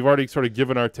live. We've already sort of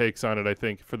given our takes on it, I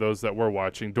think, for those that were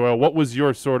watching. Doyle, what was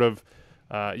your sort of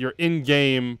your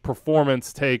in-game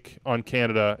performance take on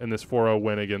Canada in this 4-0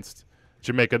 win against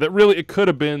Jamaica? That really, it could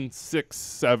have been 6,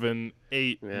 7,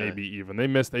 8, maybe even. They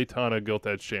missed a ton of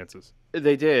gilt-edged chances.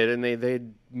 They did, and they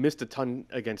missed a ton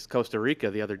against Costa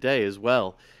Rica the other day as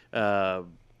well. I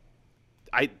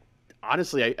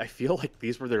feel like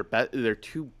these were their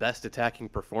two best attacking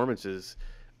performances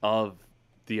of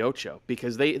the Ocho,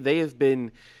 because they have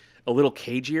been a little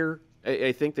cagier.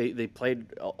 I think they played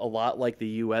a lot like the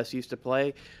U.S. used to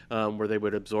play, where they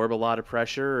would absorb a lot of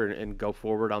pressure and go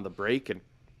forward on the break. And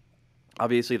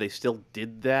obviously they still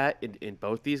did that in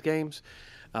both these games.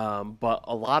 But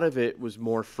a lot of it was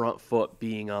more front foot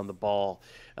being on the ball,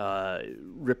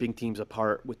 ripping teams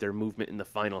apart with their movement in the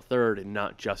final third and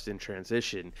not just in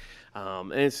transition.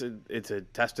 And it's a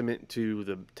testament to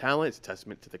the talent, it's a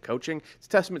testament to the coaching, it's a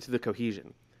testament to the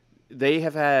cohesion. They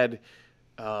have had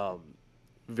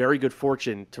very good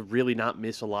fortune to really not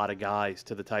miss a lot of guys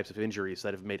to the types of injuries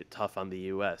that have made it tough on the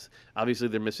U.S. Obviously,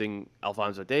 they're missing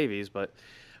Alphonso Davies, but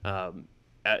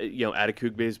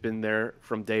Adekubi has been there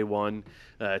from day one.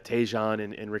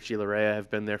 Tejan and Richie Larea have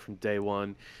been there from day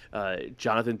one.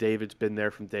 Jonathan David's been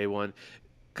there from day one.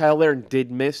 Kyle Larin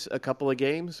did miss a couple of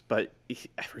games, but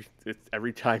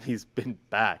every time he's been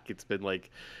back, it's been like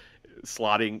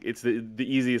slotting. It's the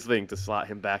easiest thing to slot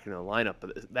him back into the lineup.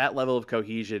 But that level of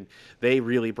cohesion, they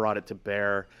really brought it to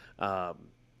bear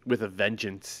with a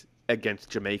vengeance against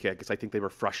Jamaica, because I think they were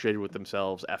frustrated with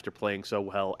themselves after playing so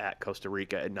well at Costa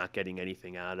Rica and not getting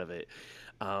anything out of it.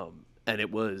 And it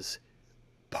was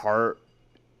part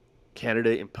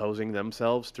Canada imposing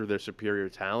themselves through their superior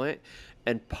talent,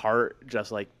 and part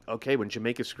just like, okay, when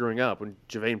Jamaica's screwing up, when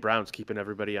Javain Brown's keeping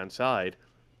everybody on side,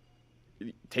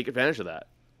 take advantage of that.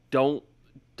 Don't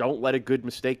let a good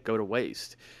mistake go to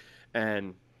waste.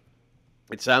 And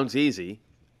it sounds easy,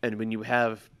 and when you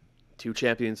have two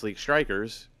Champions League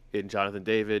strikers in Jonathan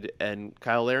David and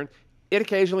Kyle Larin, it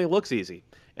occasionally looks easy.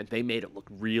 And they made it look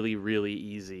really, really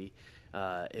easy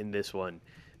in this one.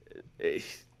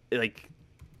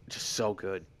 Just so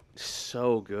good.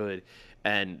 So good.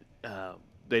 And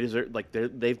they deserve,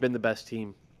 they've been the best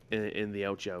team in the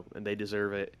Ocho, and they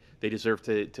deserve it. They deserve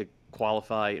to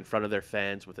qualify in front of their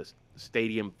fans with a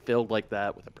stadium filled like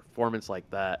that, with a performance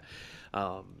like that.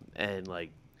 I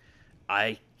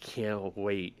can't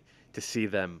wait to see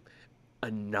them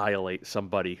annihilate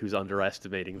somebody who's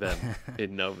underestimating them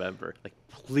in November.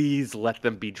 Please let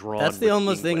them be drawn. That's the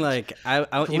almost England. thing.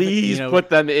 Please put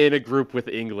them in a group with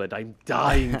England. I'm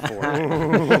dying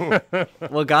for it.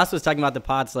 Well, Gass was talking about the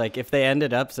pots. If they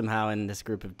ended up somehow in this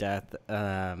group of death,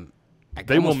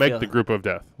 they will make the group of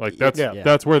death.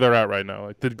 That's where they're at right now.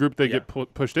 The group they get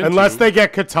pushed into, unless they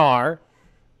get Qatar,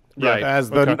 right, as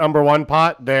the number one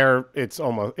pot.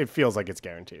 It feels like it's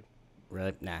guaranteed.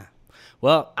 Really? Nah.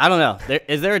 Well, I don't know.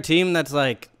 Is there a team that's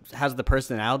has the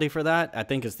personality for that? I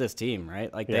think it's this team,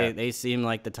 right? They seem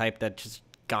like the type that just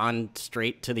gone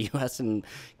straight to the U.S. and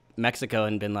Mexico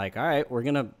and been like, all right, we're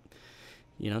gonna,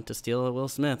 to steal a Will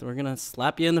Smith, we're gonna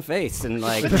slap you in the face and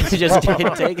just take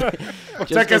it.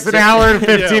 Took us an hour and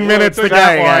 15 minutes to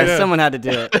get one. Yeah, someone had to do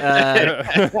it.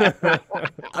 The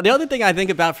other thing I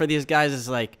think about for these guys is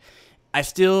I'm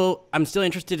still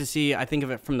interested to see. I think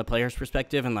of it from the players'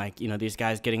 perspective, and these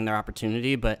guys getting their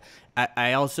opportunity. But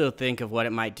I also think of what it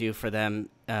might do for them.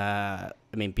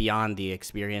 Beyond the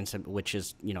experience, which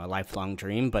is a lifelong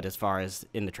dream, but as far as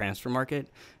in the transfer market,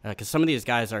 because some of these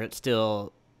guys are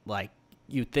still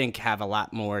you think have a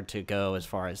lot more to go as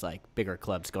far as bigger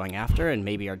clubs going after, and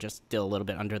maybe are just still a little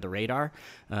bit under the radar.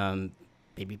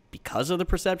 maybe because of the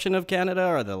perception of Canada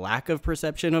or the lack of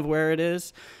perception of where it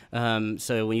is.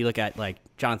 So when you look at like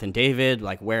Jonathan David,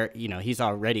 like where, he's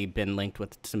already been linked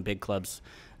with some big clubs,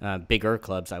 bigger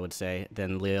clubs, I would say,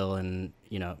 than Lille. And,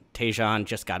 Tejan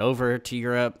just got over to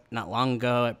Europe not long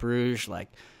ago at Bruges. Like,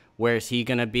 where is he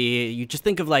going to be? You just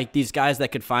think of like these guys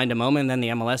that could find a moment, and then the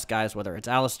MLS guys, whether it's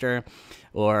Alistair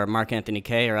or Mark-Anthony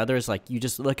Kaye or others, like you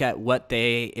just look at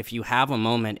if you have a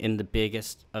moment in the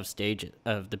biggest of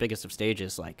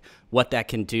stages, like what that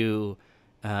can do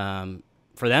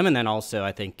for them. And then also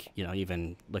I think,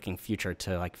 even looking future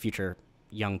to like future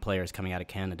young players coming out of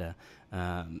Canada,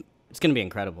 it's going to be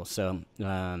incredible. So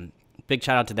big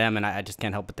shout out to them. And I just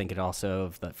can't help but think it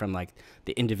also from like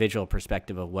the individual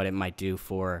perspective of what it might do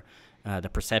for the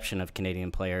perception of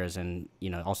Canadian players and,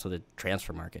 also the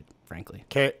transfer market, frankly.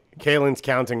 Calen's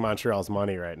counting Montreal's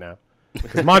money right now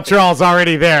because Montreal's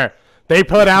already there. They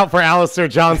put out for Alistair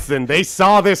Johnston. They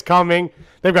saw this coming.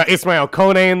 They've got Ismail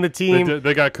Kone in the team.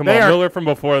 They got Kamal Miller from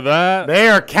before that. They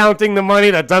are counting the money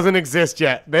that doesn't exist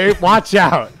yet. They watch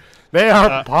out. They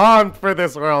are pumped for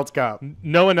this World Cup.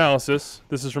 No analysis.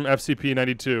 This is from FCP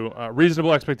 92.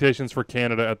 Reasonable expectations for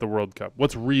Canada at the World Cup.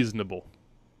 What's reasonable?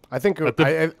 I think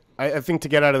I think to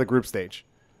get out of the group stage,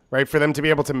 right? For them to be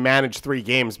able to manage 3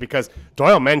 games, because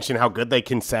Doyle mentioned how good they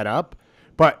can set up.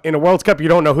 But in a World Cup, you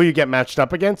don't know who you get matched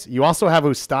up against. You also have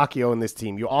Eustachio in this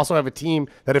team. You also have a team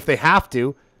that, if they have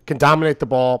to, can dominate the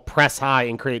ball, press high,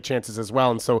 and create chances as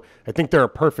well. And so I think they're a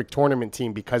perfect tournament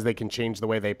team because they can change the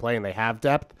way they play and they have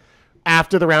depth.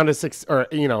 After the round of 6, or,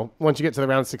 once you get to the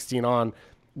round of 16 on,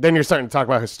 then you're starting to talk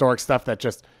about historic stuff that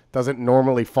just doesn't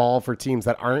normally fall for teams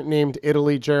that aren't named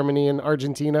Italy, Germany, and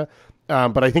Argentina.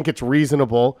 But I think it's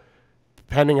reasonable,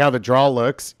 depending how the draw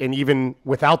looks, and even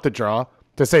without the draw,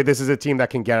 to say this is a team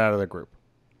that can get out of the group.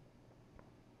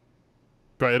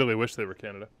 But Italy wish they were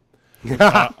Canada.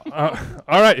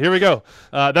 All right, here we go.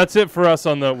 That's it for us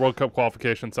on the World Cup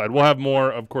qualification side. We'll have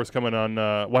more, of course, coming on.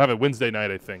 We'll have it Wednesday night,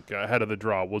 I think, ahead of the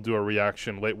draw. We'll do a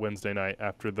reaction late Wednesday night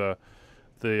after the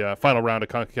final round of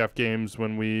Concacaf games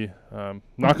when we,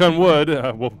 knock on wood,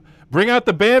 we'll bring out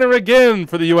the banner again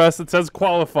for the U.S. that says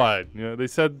qualified. They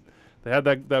said they had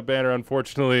that banner,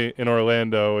 unfortunately, in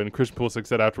Orlando, and Christian Pulisic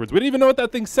said afterwards, we didn't even know what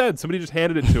that thing said. Somebody just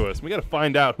handed it to us. We got to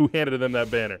find out who handed them that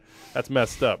banner. That's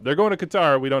messed up. They're going to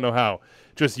Qatar. We don't know how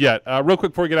just yet. Real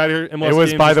quick before we get out of here, MLS it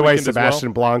was, by the way, Sebastian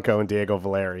well. Blanco and Diego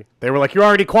Valeri. They were like, you're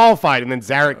already qualified, and then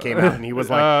Zarek came out, and he was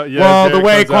like, yeah, well, Zarek the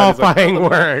way qualifying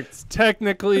works.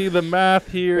 Technically, the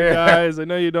math here, guys, I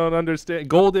know you don't understand.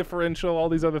 Goal differential, all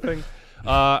these other things.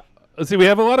 Let's see, we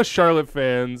have a lot of Charlotte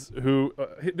fans who,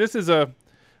 this is a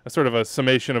sort of a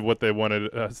summation of what they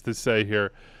wanted us to say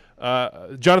here.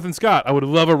 Jonathan Scott, I would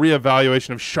love a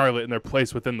reevaluation of Charlotte and their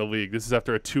place within the league. This is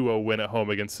after a 2-0 win at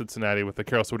home against Cincinnati with the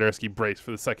Karol Swiderski brace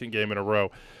for the second game in a row.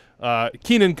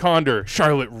 Keenan Condor,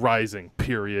 Charlotte rising,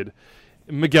 period.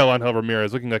 Miguel Angel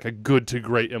Ramirez looking like a good to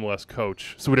great MLS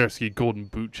coach. Swiderski, Golden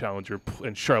Boot challenger,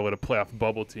 and Charlotte a playoff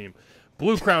bubble team.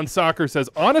 Blue Crown Soccer says,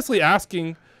 honestly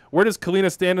asking, where does Kalina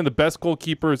stand in the best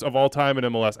goalkeepers of all time in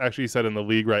MLS? Actually, he said in the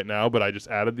league right now, but I just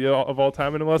added the of all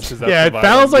time in MLS. Yeah, it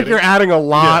sounds like you're adding a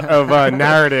lot of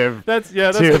narrative. That's the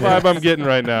vibe I'm getting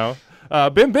right now.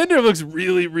 Ben Bender looks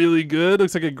really, really good.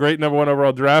 Looks like a great #1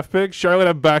 overall draft pick. Charlotte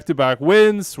have back-to-back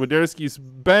wins. Swiderski's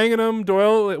banging them.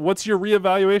 Doyle, what's your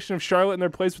reevaluation of Charlotte and their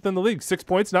place within the league? 6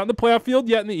 points, not in the playoff field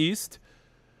yet in the East.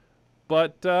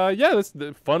 But, that's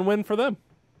a fun win for them.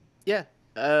 Yeah,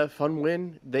 fun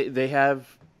win. They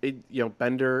have...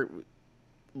 Bender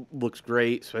looks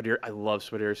great. I love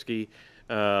Swiderski.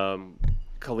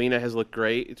 Kalina has looked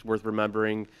great. It's worth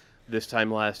remembering this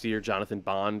time last year, Jonathan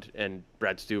Bond and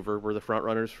Brad Stuver were the front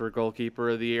runners for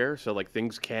goalkeeper of the year. So,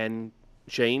 things can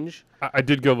change. I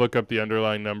did go look up the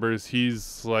underlying numbers.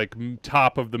 He's,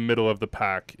 top of the middle of the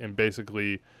pack and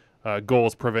basically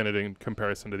goals prevented in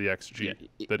comparison to the XG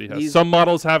that he has. Some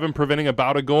models have him preventing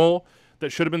about a goal that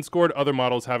should have been scored. Other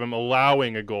models have him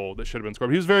allowing a goal that should have been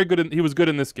scored. He was very good. He was good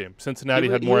in this game. Cincinnati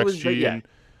had more XG, and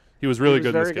he was really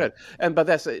good in this game. And but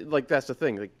that's the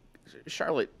thing.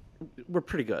 Charlotte were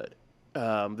pretty good.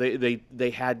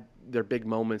 They had their big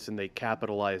moments and they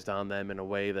capitalized on them in a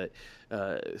way that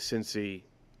Cincy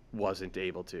wasn't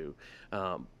able to.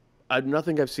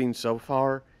 Nothing I've seen so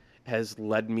far has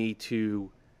led me to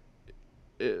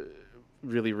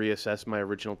really reassess my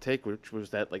original take, which was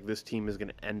that this team is going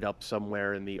to end up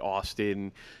somewhere in the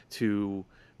Austin to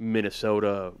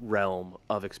Minnesota realm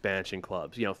of expansion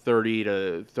clubs, 30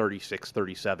 to 36,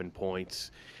 37 points.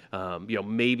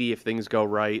 Maybe if things go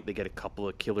right, they get a couple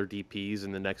of killer DPs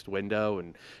in the next window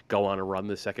and go on a run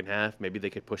the second half. Maybe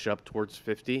they could push up towards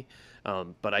 50.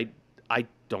 But I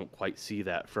don't quite see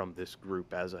that from this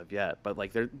group as of yet. But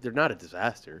like they're not a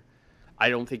disaster. I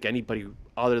don't think anybody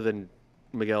other than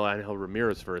Miguel Angel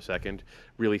Ramirez for a second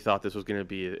really thought this was going to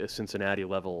be a Cincinnati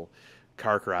level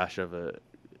car crash of a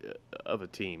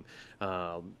team.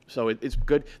 So it's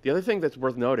good. The other thing that's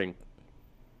worth noting,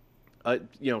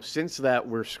 since that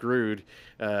we're screwed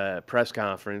press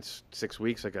conference 6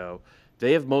 weeks ago,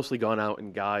 they have mostly gone out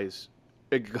and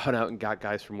got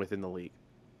guys from within the league,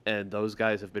 and those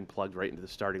guys have been plugged right into the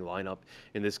starting lineup.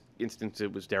 In this instance,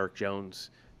 it was Derek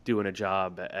Jones doing a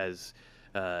job as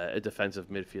a defensive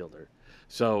midfielder.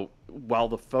 So while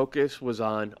the focus was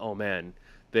on, oh man,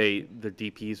 the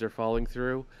DPs are falling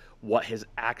through, what has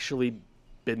actually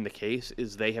been the case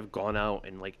is they have gone out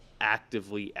and like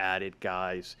actively added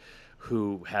guys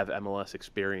who have MLS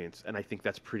experience, and I think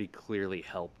that's pretty clearly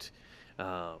helped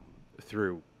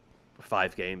through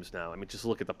 5 games now. I mean, just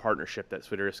look at the partnership that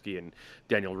Swiderski and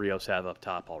Daniel Rios have up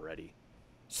top already.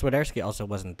 Swiderski also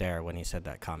wasn't there when he said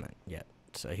that comment yet,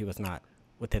 so he was not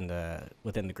within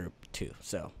the group too.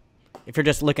 So if you're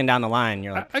just looking down the line,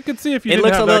 you're like, I could see if you it didn't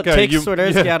looks have a little that guy, take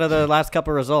Swiderski out of the last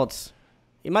couple results.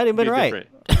 You might have been right.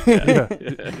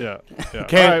 Yeah.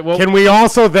 Can we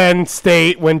also then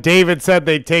state when David said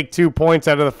they'd take 2 points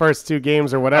out of the first 2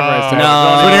 games or whatever I said?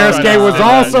 Swiderski was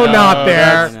also not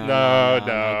there. No.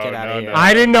 Get out of here.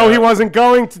 I didn't know he wasn't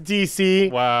going to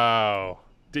DC. Wow.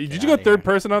 Did you go third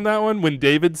person on that one when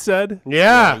David said?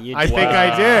 Yeah, you I did. think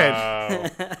I did.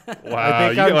 Wow. I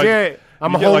think I did.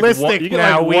 I'm holistic you get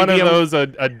now. Like one of those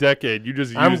a decade. You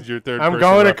just used your third person. I'm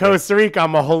going to reference. Costa Rica.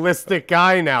 I'm a holistic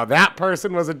guy now. That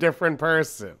person was a different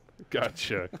person.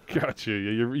 Gotcha.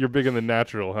 You're big in the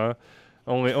natural, huh?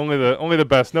 Only the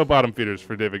best. No bottom feeders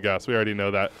for David Gass. We already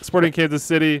know that. Sporting Kansas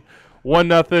City,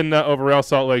 1-0 over Real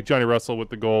Salt Lake. Johnny Russell with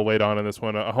the goal late on in this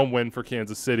one. A home win for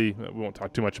Kansas City. We won't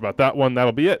talk too much about that one.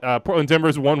 That'll be it. Portland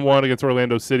Timbers 1-1 against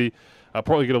Orlando City.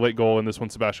 Portland get a late goal in this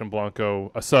one. Sebastian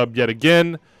Blanco, a sub yet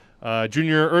again.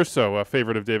 Junior Urso, a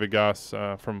favorite of David Gass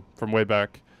from way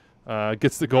back,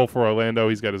 gets the goal for Orlando.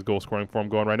 He's got his goal scoring form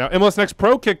going right now. MLS Next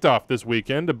Pro kicked off this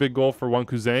weekend. A big goal for Juan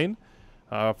Kuzain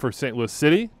for St. Louis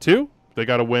City, too. They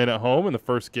got a win at home in the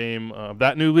first game of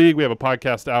that new league. We have a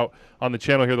podcast out on the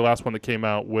channel here, the last one that came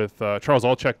out with Charles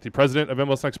Alchek, the president of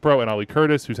MLS Next Pro, and Ali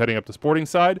Curtis, who's heading up the sporting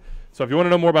side. So if you want to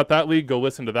know more about that league, go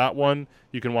listen to that one.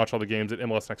 You can watch all the games at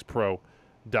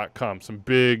MLSNextPro.com. Some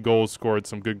big goals scored,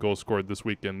 some good goals scored this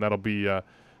weekend. That'll be the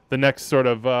next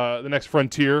the next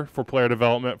frontier for player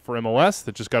development for MLS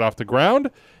that just got off the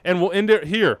ground. And we'll end it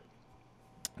here.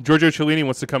 Giorgio Chiellini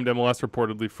wants to come to MLS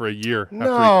reportedly for a year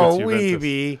after he quits Juventus.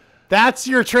 Weeby. That's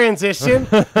your transition?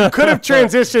 You could have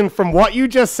transitioned from what you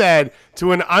just said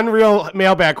to an unreal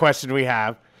mailbag question we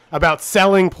have about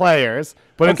selling players,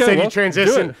 but instead you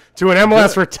transitioned to an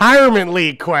MLS retirement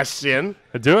league question.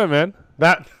 Do it, man.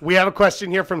 We have a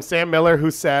question here from Sam Miller who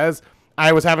says,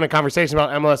 I was having a conversation about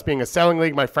MLS being a selling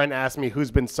league. My friend asked me who's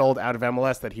been sold out of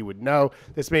MLS that he would know.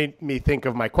 This made me think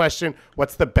of my question.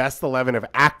 What's the best 11 of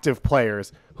active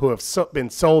players who have been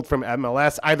sold from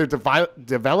MLS, either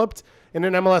developed in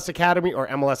an MLS academy or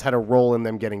MLS had a role in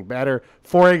them getting better?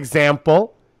 For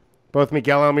example, both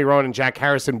Miguel Almiron and Jack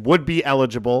Harrison would be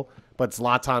eligible, but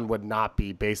Zlatan would not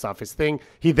be based off his thing.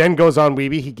 He then goes on,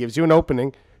 Weeby. He gives you an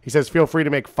opening. He says, feel free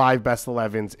to make 5 best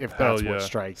 11s if that's what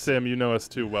strikes. Sam, you know us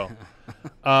too well.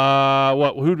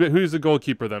 Who's the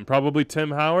goalkeeper then? Probably Tim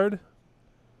Howard?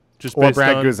 Or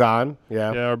Brad Guzan.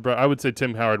 Yeah, I would say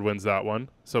Tim Howard wins that one.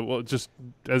 So just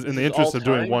as in the interest of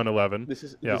doing 1-11. This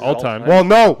is all time. Well,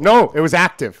 no, it was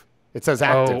active. It says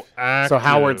active. Oh, active. So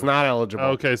Howard's not eligible.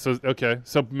 Okay, so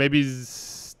maybe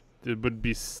it would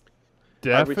be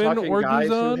Stefan or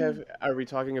Guzan? Are we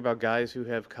talking about guys who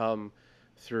have come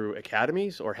through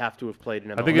academies or have to have played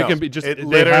in MLS? I think it can be just it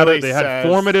they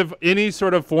had any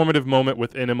sort of formative moment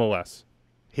within MLS.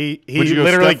 He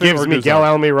literally gives Miguel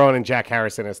Almiron and Jack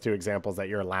Harrison as 2 examples that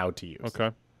you're allowed to use.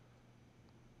 Okay.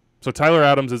 So Tyler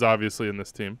Adams is obviously in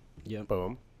this team. Yeah.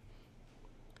 Boom.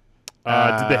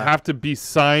 Did they have to be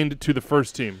signed to the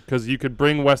first team? Because you could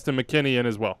bring Weston McKennie in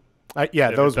as well.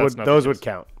 Those would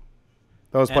count.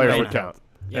 Those players would count.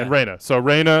 Yeah. And Reyna. So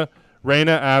Reyna,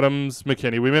 Adams,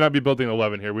 McKennie. We may not be building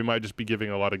 11 here. We might just be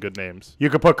giving a lot of good names. You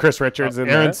could put Chris Richards in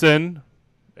there.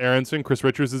 Aronson. Chris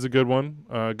Richards is a good one.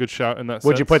 Good shout in that sense.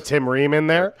 Would you put Tim Ream in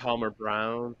there? Eric Palmer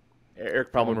Brown,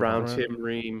 Tim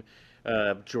Ream,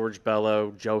 George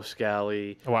Bello, Joe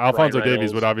Scally. Well, Alfonso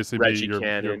Davies would obviously Reggie be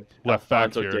your left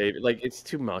Alfonso back here. Like, it's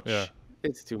too much. Yeah.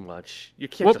 It's too much. You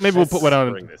can't. Maybe we'll put one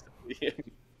on.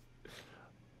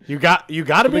 You got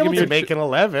to be able to make an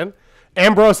 11.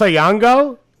 Ambrose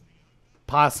Ayango,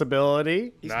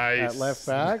 possibility. Nice at left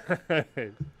back.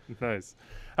 Nice.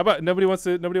 How about nobody wants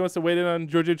to wait in on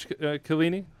Giorgio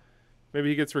Chiellini? Maybe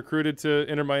he gets recruited to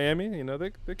Inter Miami. You know,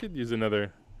 they could use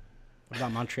another. What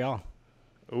about Montreal?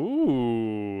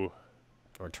 Ooh.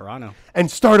 Or Toronto. And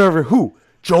start over who?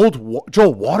 Joel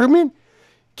Waterman?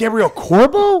 Gabriel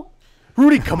Corbo?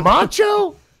 Rudy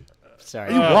Camacho? Sorry.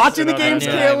 Are you watching the games,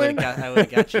 Kalen? Kalen? I would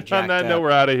have got you jacked On that up. note,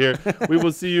 we're out of here. We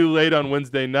will see you late on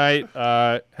Wednesday night.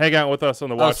 Hang out with us on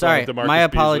the watch. Oh, sorry. with DeMarcus My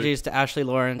Beasley. apologies to Ashley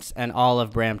Lawrence and all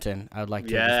of Brampton. I would like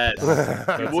to. Yes.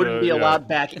 You wouldn't be allowed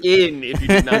back in if you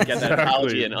did not get that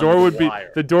apology in.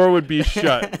 The door would be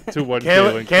shut to one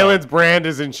Kalen. Kalen's brand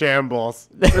is in shambles.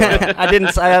 I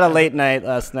had a late night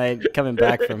last night coming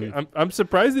back from. I'm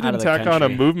surprised they didn't tack on a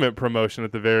movement promotion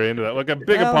at the very end of that. Like a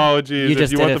big apology. You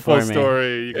If you want the full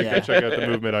story, you can go check out the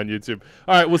movement on YouTube.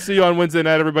 All right, we'll see you on Wednesday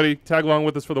night, everybody. Tag along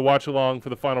with us for the watch along for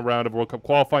the final round of World Cup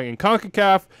qualifying in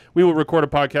Concacaf. We will record a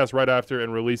podcast right after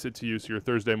and release it to you, so your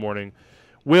Thursday morning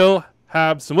will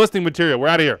have some listening material. We're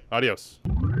out of here. Adios.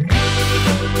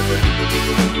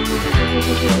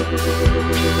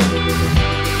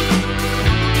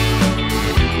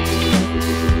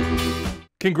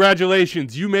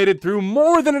 Congratulations, you made it through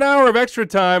more than an hour of extra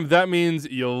time. That means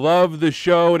you love the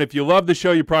show, and if you love the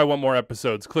show, you probably want more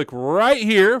episodes. Click right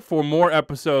here for more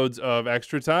episodes of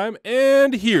Extra Time,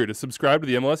 and here to subscribe to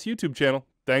the MLS YouTube channel.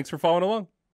 Thanks for following along.